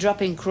believe you're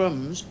dropping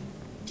crumbs.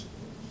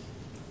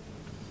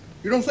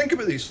 You don't think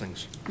about these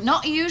things?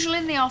 Not usual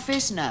in the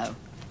office, no.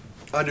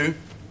 I do.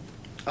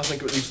 I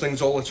think about these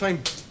things all the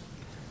time.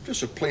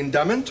 Just so plain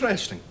damn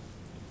interesting.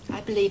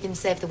 I believe in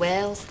Save the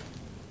Whales.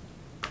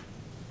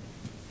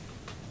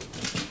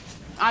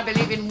 I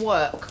believe in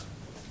work.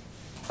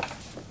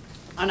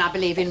 And I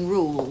believe in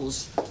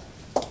rules.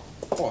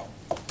 What?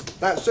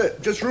 That's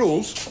it? Just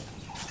rules?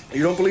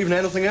 You don't believe in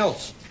anything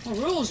else? Well,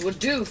 rules would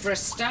do for a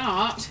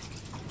start.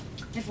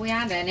 If we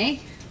had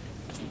any.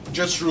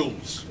 Just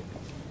rules.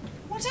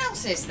 What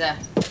else is there?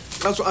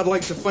 That's what I'd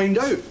like to find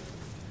out.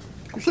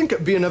 You think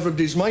it'd be in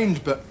everybody's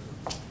mind, but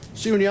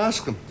see when you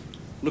ask them,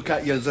 look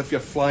at you as if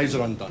your flies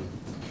are undone.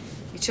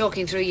 You're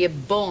talking through your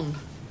bun.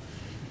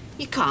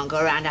 You can't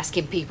go around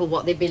asking people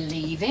what they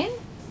believe in.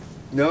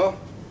 No?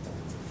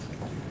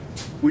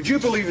 Would you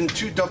believe in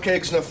 2 duck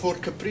eggs and a 4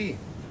 Capri?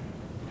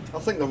 I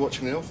think they're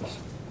watching The Office.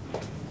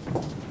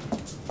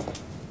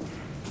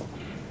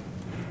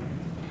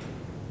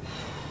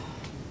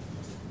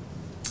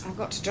 I've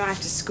got to drive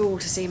to school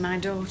to see my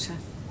daughter.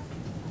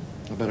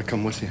 I better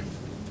come with you.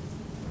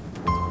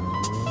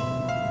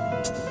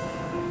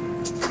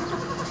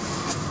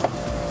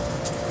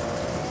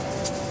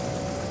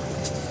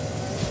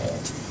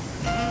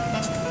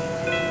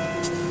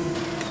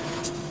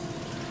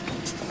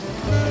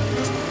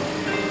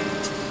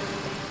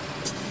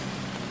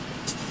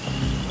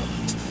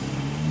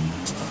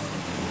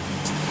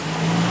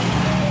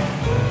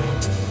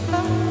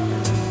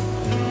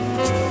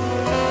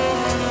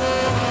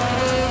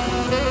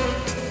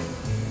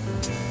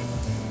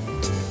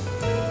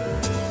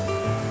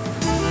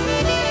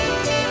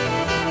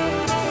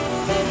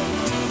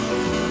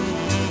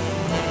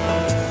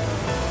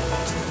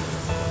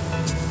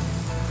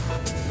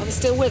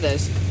 Still with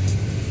us?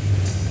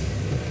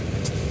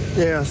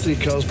 Yeah, 3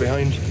 cars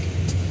behind.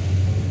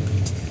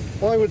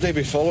 Why would they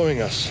be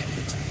following us?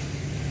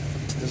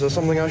 Is there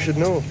something I should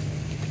know?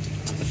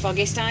 The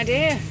foggiest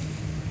idea.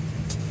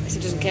 Guess he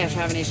doesn't care for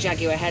having his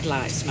Jaguar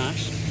headlights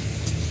smashed.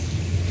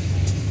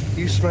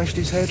 You smashed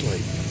his head, like.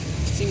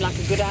 Seemed like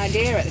a good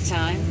idea at the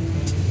time.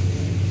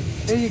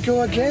 There you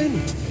go again.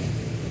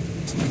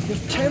 Your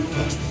temper.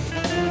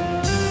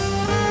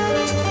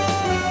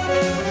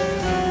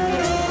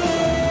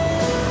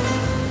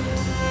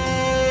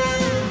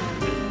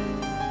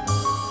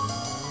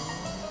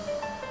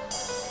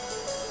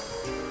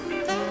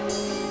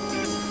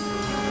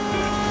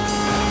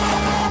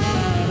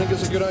 Do you think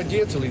it's a good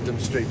idea to lead them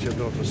straight to your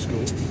daughter's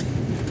school?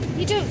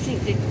 You don't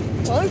think that...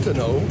 I don't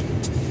know.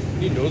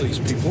 You know these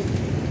people.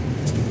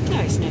 No,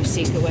 it's no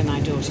secret where my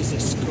daughter's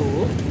at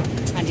school.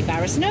 Andy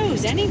Barris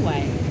knows,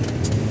 anyway.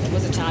 There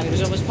was a time he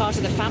was almost part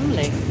of the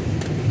family.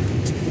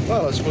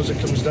 Well, I suppose it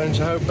comes down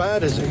to how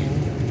bad is he?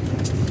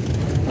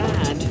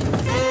 Bad?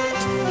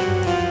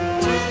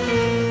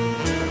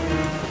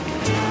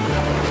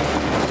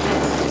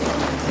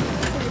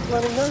 What are you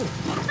planning now?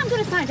 I'm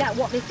going to find out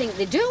what they think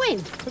they're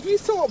doing. Have you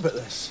thought about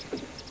this?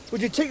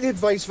 Would you take the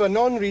advice of a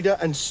non-reader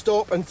and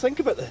stop and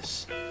think about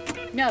this?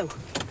 No.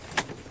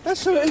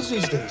 That's how it is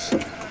these days.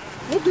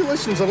 Nobody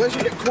listens unless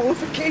you get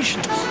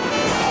qualifications.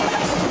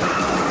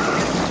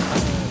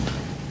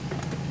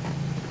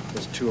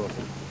 There's two of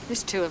them.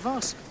 There's two of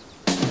us.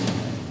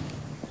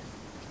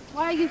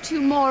 Why are you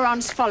two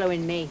morons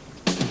following me?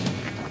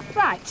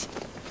 Right.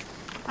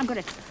 I'm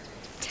going to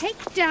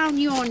take down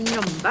your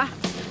number,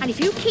 and if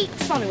you keep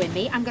following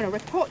me, I'm going to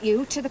report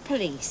you to the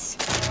police.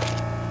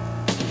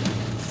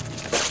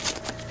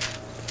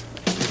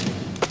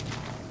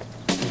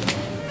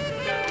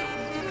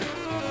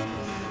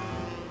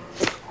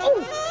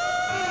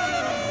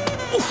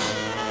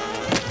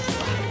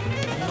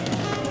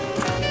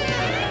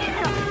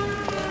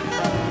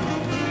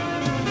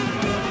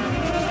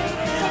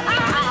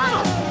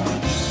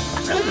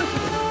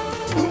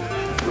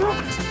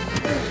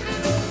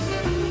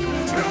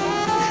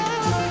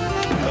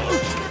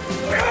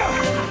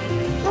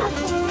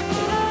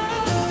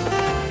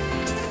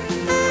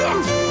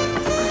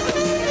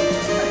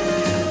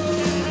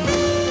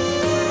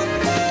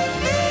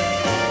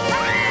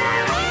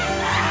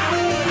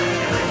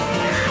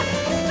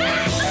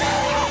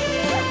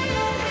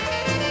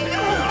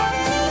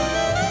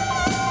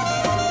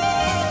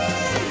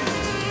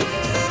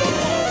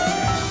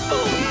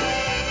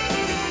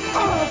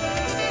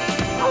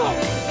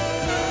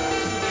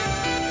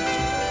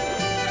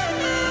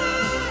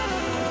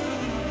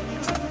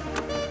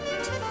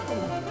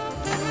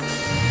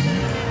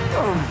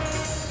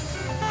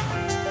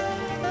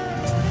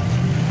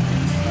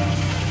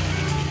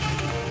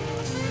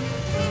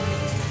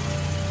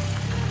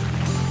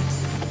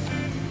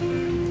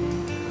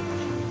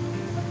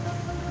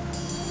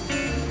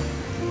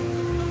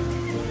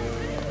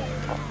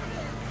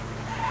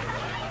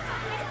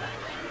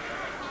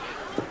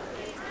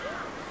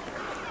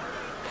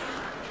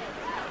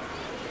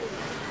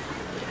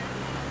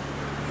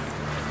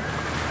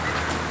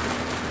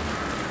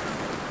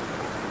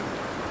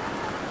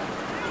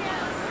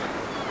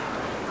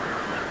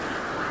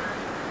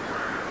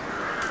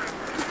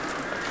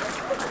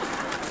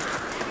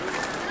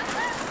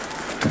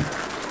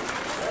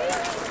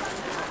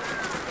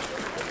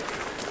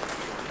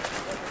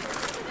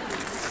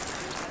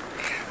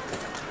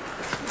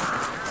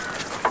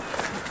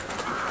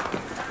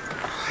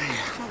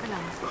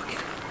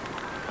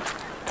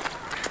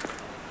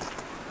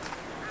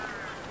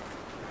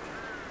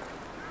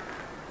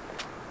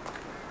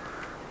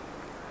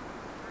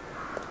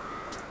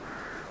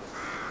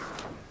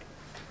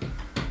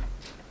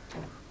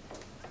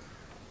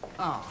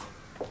 Ah.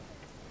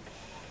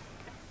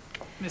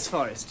 Miss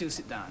Forrest, do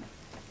sit down.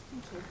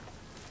 Thank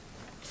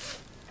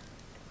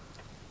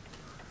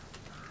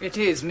you. It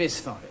is Miss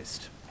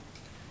Forrest.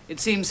 It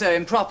seems so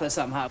improper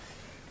somehow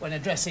when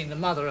addressing the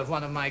mother of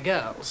one of my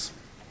girls.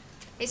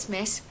 It's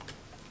Miss.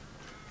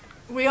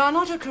 We are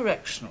not a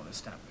correctional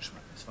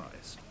establishment, Miss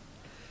Forrest.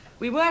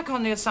 We work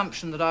on the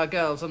assumption that our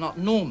girls are not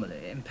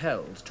normally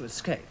impelled to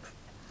escape.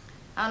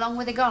 How long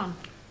were they gone?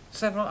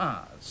 Several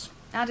hours.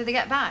 How did they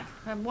get back?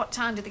 And what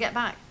time did they get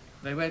back?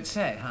 They won't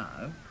say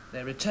how.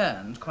 They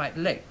returned quite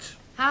late.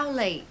 How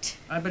late?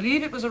 I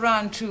believe it was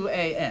around 2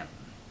 a.m.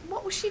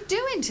 What was she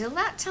doing till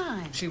that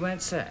time? She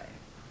won't say.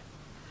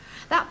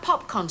 That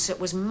pop concert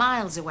was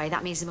miles away.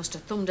 That means they must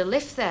have thumbed a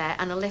lift there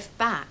and a lift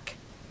back.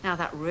 Now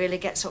that really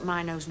gets up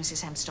my nose,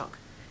 Mrs. Hemstock.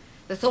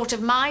 The thought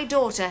of my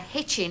daughter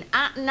hitching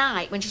at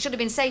night when she should have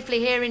been safely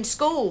here in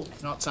school.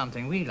 It's not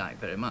something we like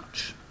very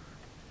much.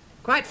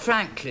 Quite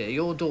frankly,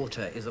 your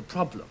daughter is a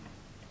problem.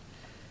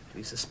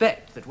 We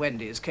suspect that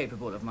Wendy is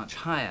capable of much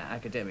higher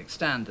academic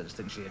standards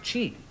than she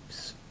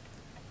achieves.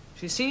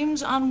 She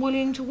seems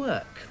unwilling to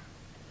work.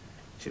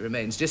 She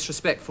remains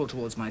disrespectful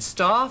towards my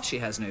staff. She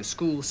has no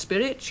school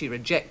spirit. She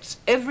rejects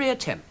every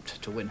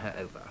attempt to win her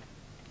over.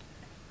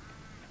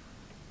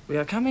 We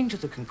are coming to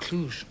the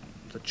conclusion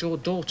that your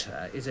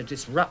daughter is a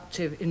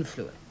disruptive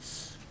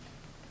influence.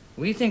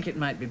 We think it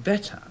might be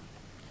better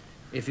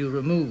if you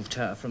removed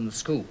her from the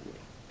school.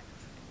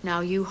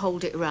 Now you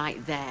hold it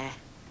right there.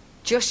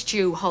 Just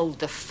you hold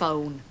the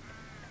phone.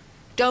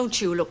 Don't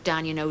you look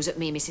down your nose at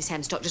me, Mrs.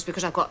 Hemstock, just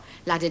because I've got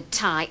laddered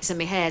tights and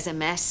my hair's a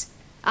mess.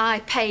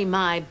 I pay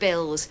my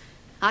bills.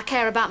 I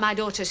care about my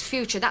daughter's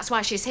future. That's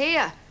why she's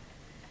here.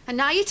 And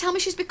now you tell me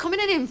she's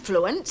becoming an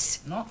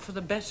influence? Not for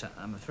the better,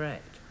 I'm afraid.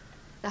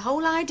 The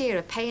whole idea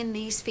of paying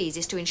these fees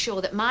is to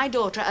ensure that my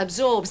daughter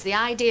absorbs the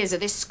ideas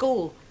of this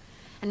school.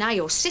 And now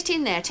you're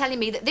sitting there telling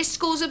me that this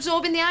school's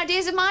absorbing the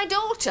ideas of my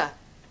daughter.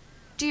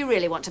 Do you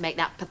really want to make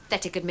that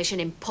pathetic admission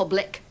in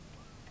public?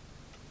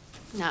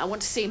 No, I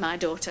want to see my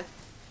daughter.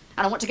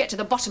 And I want to get to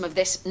the bottom of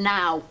this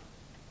now.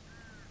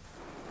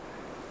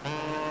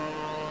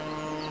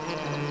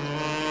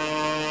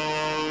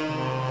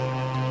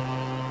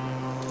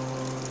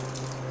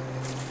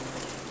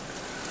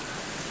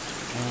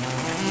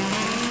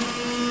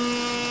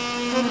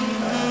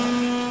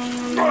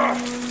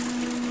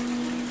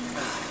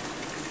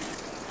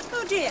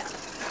 Oh dear.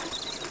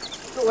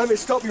 Don't let me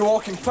stop you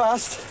walking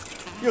past.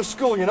 Your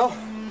school, you know.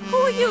 Who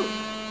are you?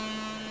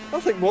 I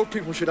think more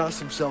people should ask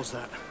themselves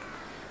that.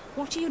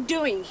 What are you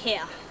doing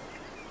here?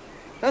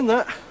 And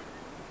that.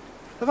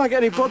 Have I got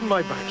any blood in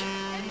my back?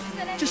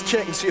 Just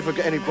check and see if I've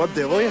got any blood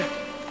there, will you?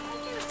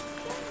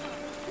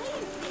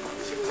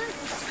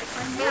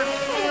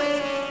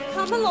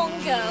 Come along,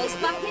 girls,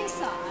 back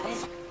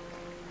inside.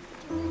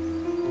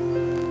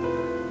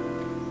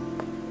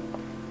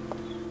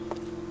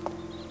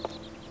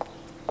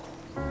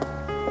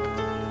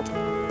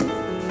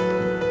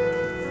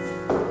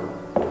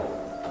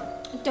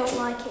 Don't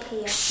like it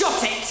here.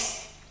 Shut it!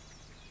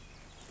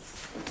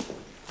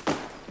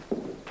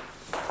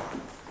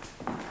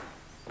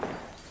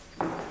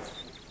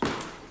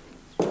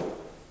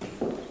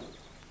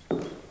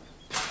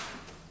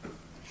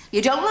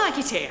 You don't like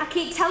it here? I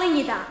keep telling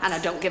you that. And I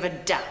don't give a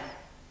damn.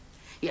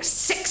 You're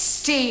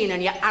 16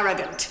 and you're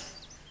arrogant.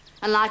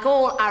 And like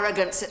all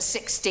arrogance at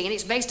 16,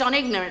 it's based on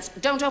ignorance.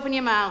 Don't open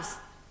your mouth.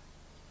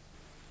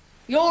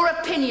 Your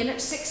opinion at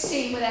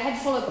 16 with a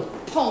head full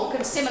of punk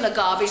and similar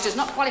garbage does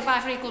not qualify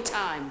for equal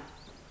time.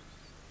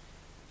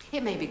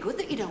 It may be good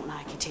that you don't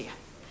like it here,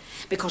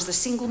 because the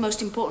single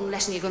most important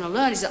lesson you're going to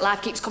learn is that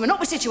life keeps coming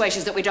up with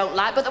situations that we don't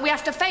like, but that we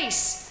have to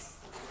face.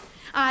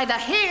 Either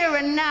here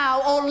and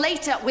now, or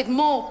later with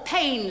more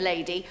pain,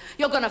 lady,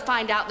 you're going to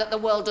find out that the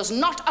world does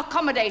not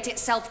accommodate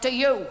itself to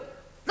you.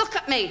 Look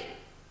at me.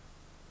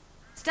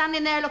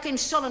 Standing there looking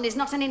sullen is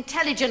not an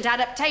intelligent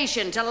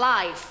adaptation to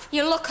life.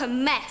 You look a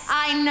mess.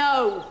 I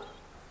know.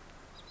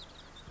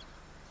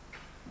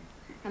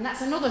 And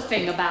that's another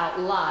thing about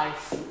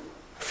life.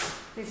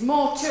 There's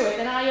more to it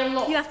than how you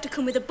look. You have to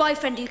come with a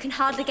boyfriend who can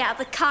hardly get out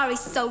of the car. He's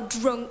so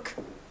drunk.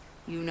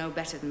 You know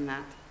better than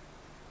that.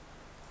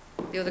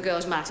 The other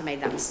girls might have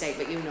made that mistake,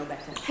 but you know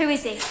better. Who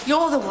is he?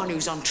 You're the one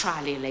who's on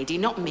trial here, lady,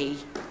 not me.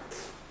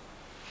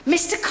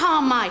 Mr.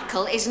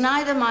 Carmichael is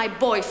neither my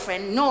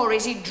boyfriend nor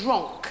is he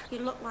drunk. You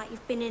look like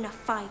you've been in a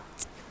fight.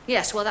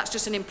 Yes, well, that's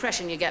just an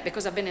impression you get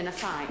because I've been in a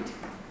fight.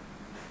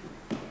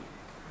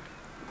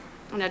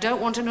 And I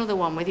don't want another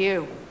one with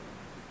you.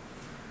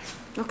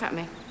 Look at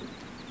me.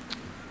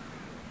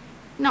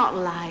 Not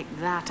like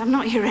that. I'm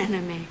not your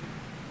enemy.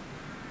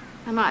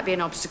 I might be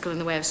an obstacle in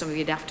the way of some of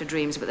your dafter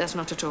dreams, but that's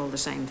not at all the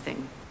same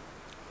thing.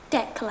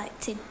 Debt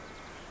collecting.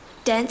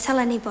 Don't tell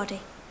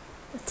anybody.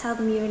 Or tell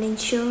them you're in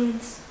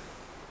insurance.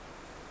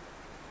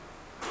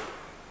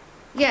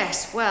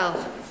 Yes, well,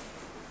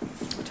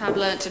 what I've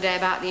learnt today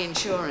about the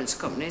insurance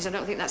companies, I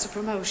don't think that's a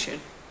promotion.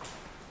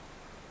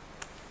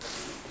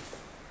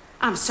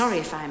 I'm sorry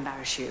if I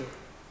embarrass you.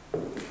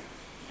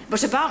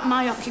 But about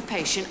my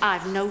occupation,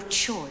 I've no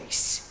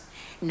choice.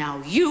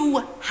 Now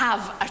you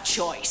have a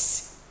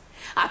choice.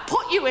 I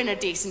put you in a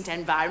decent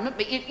environment,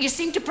 but you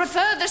seem to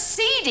prefer the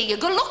seedy. You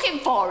go looking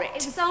for it.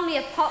 It was only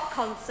a pop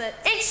concert.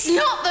 It's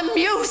not the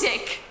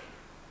music.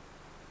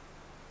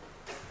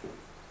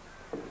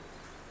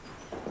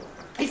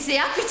 It's the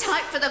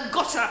appetite for the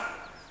gutter.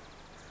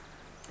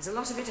 There's a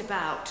lot of it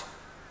about.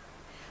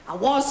 I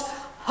was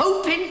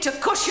hoping to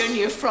cushion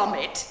you from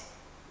it.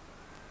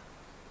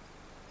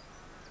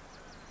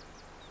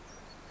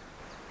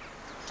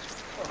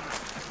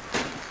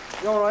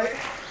 You all right?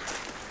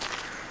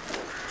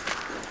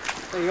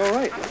 Hey, you all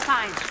right? I'm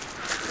fine.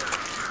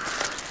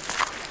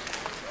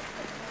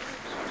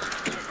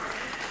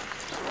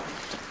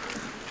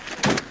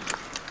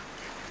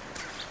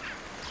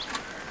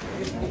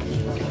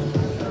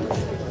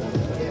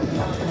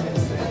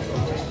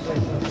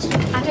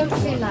 I don't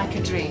feel like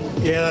a drink.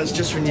 Yeah, that's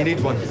just when you need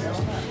one.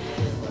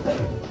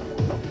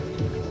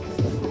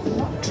 I'm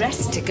not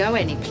dressed to go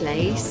any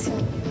place.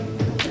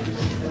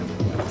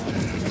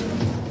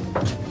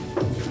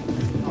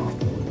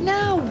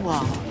 Now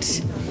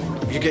what?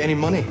 Have you got any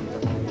money?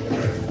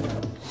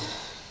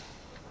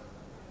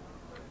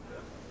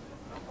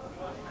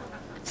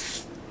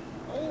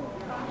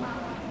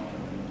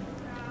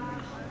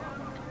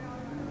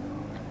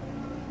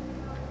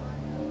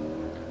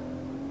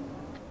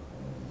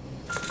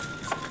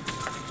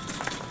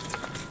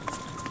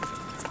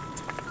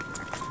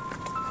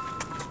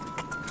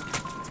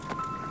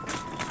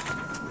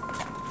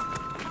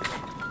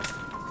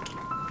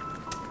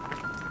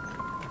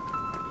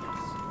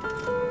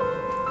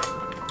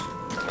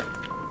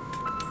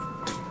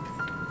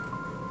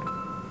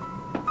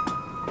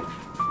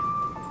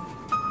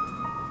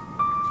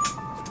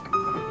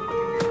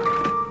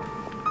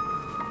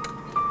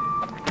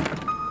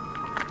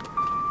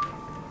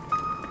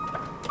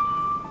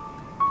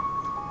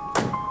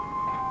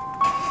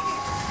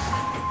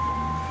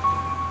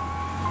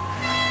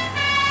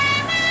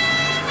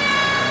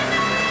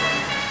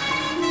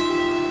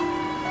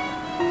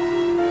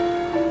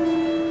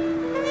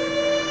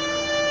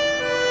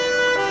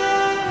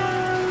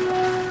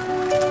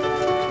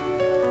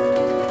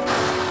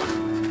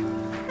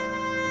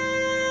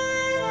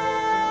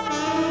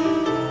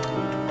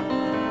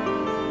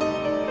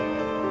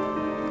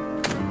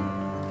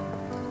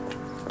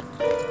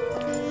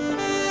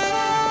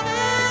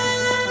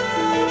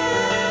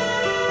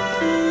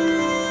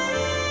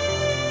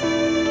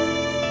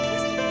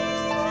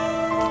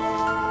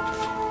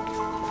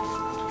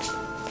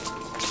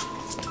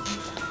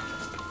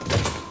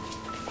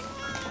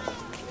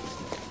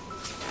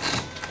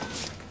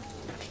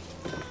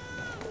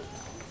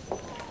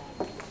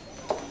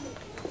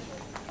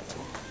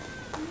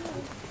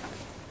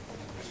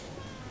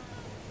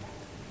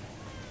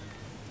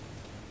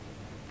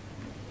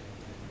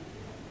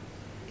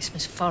 It's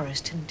Miss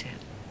Forrest, isn't it?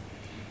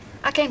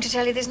 I came to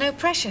tell you there's no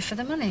pressure for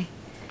the money.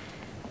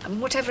 I mean,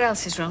 whatever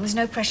else is wrong, there's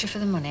no pressure for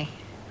the money.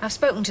 I've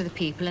spoken to the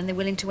people and they're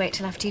willing to wait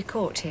till after your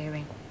court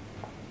hearing.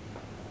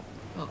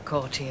 What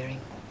court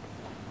hearing?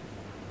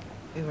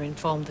 We were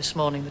informed this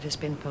morning that it's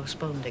been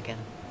postponed again.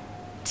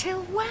 Till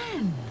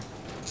when?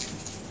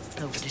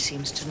 Nobody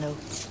seems to know.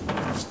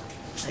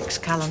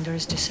 Next calendar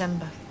is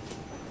December.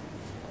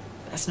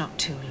 That's not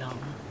too long.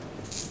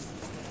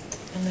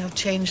 And they'll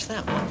change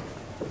that one.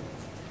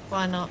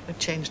 Why not? We've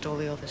changed all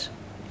the others.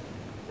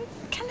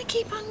 Can they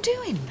keep on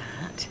doing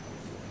that?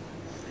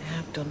 They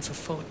have done for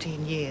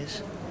 14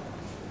 years.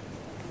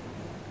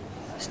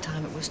 This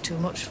time it was too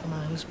much for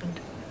my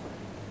husband.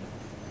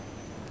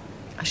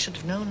 I should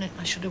have known it.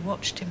 I should have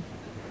watched him.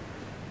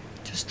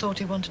 Just thought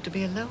he wanted to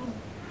be alone.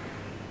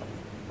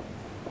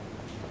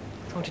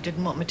 Thought he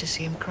didn't want me to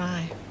see him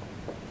cry.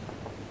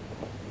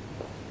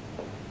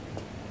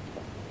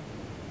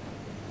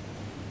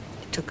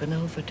 He took an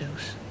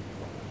overdose.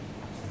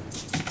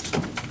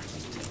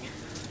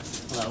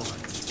 Hello.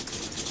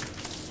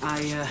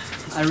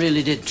 I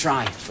really did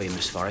try for you,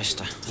 Miss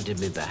Forrest. I did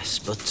my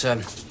best, but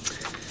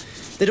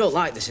they don't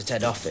like this at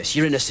head office.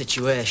 You're in a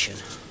situation.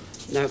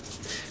 Now,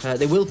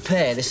 they will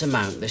pay this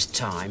amount this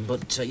time,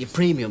 but your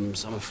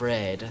premiums, I'm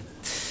afraid...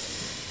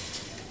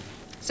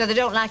 So they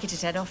don't like it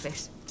at head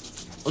office?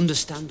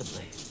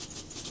 Understandably.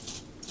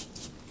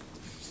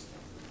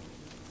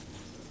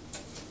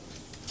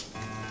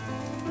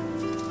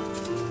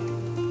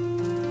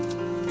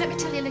 Let me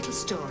tell you a little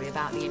story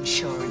about the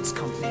insurance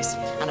companies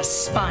and a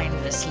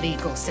spineless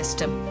legal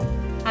system.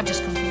 I've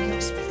just come from the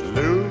hospital.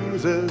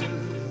 Losers,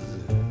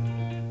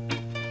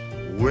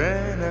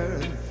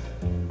 winners,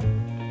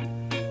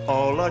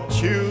 all are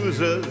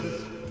choosers,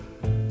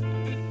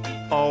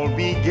 all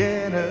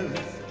beginners.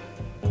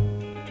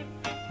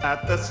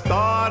 At the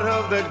start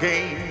of the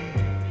game,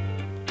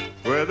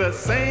 we're the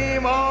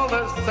same, all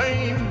the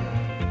same.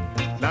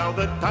 Now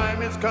the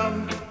time has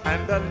come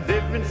and the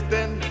difference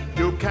then,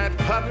 you can't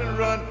cut and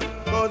run,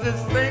 cause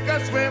it's sink or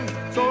swim,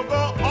 so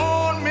go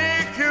on,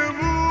 make your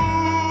move.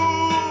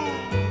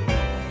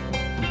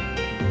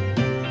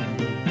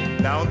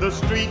 Down the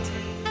street,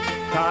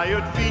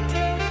 tired feet,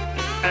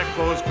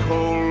 echoes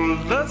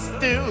colder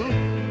still.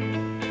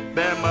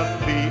 There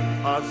must be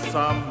a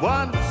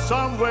someone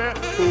somewhere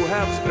who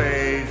has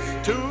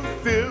space to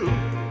fill.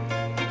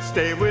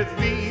 Stay with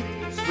me,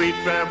 sweet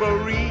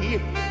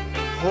reverie.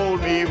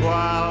 Hold me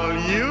while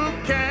you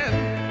can.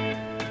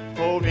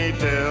 Hold me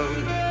till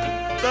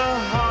the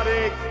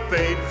heartache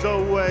fades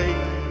away.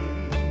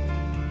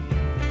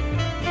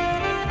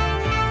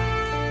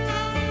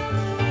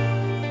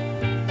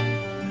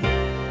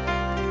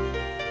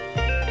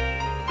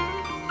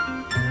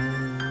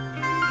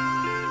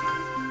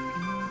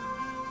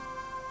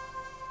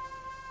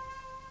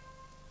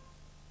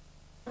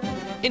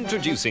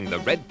 Introducing the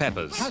red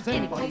peppers. Has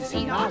anybody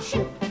seen our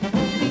ship?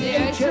 The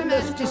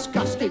HMS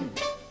Disgusting.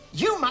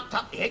 You mucked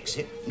up the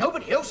exit.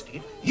 Nobody else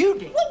did. You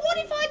did. Well, what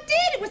if I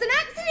did? It was an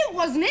accident,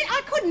 wasn't it?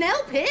 I couldn't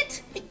help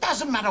it. It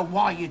doesn't matter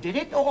why you did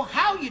it or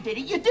how you did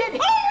it. You did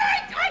it. All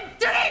right, I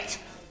did it.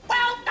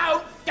 Well,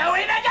 don't do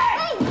it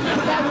again.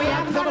 But then we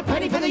haven't got a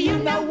penny for the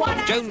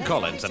you-know-what. Joan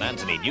Collins and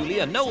Anthony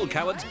Newley and Noel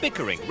Coward's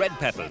bickering red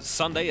peppers.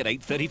 Sunday at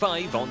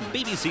 8:35 on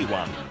BBC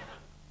One.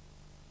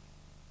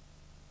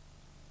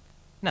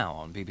 Now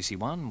on BBC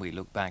One, we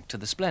look back to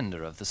the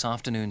splendour of this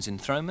afternoon's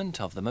enthronement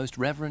of the Most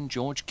Reverend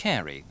George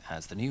Carey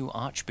as the new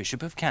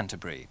Archbishop of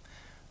Canterbury.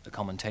 The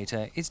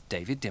commentator is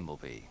David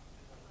Dimbleby.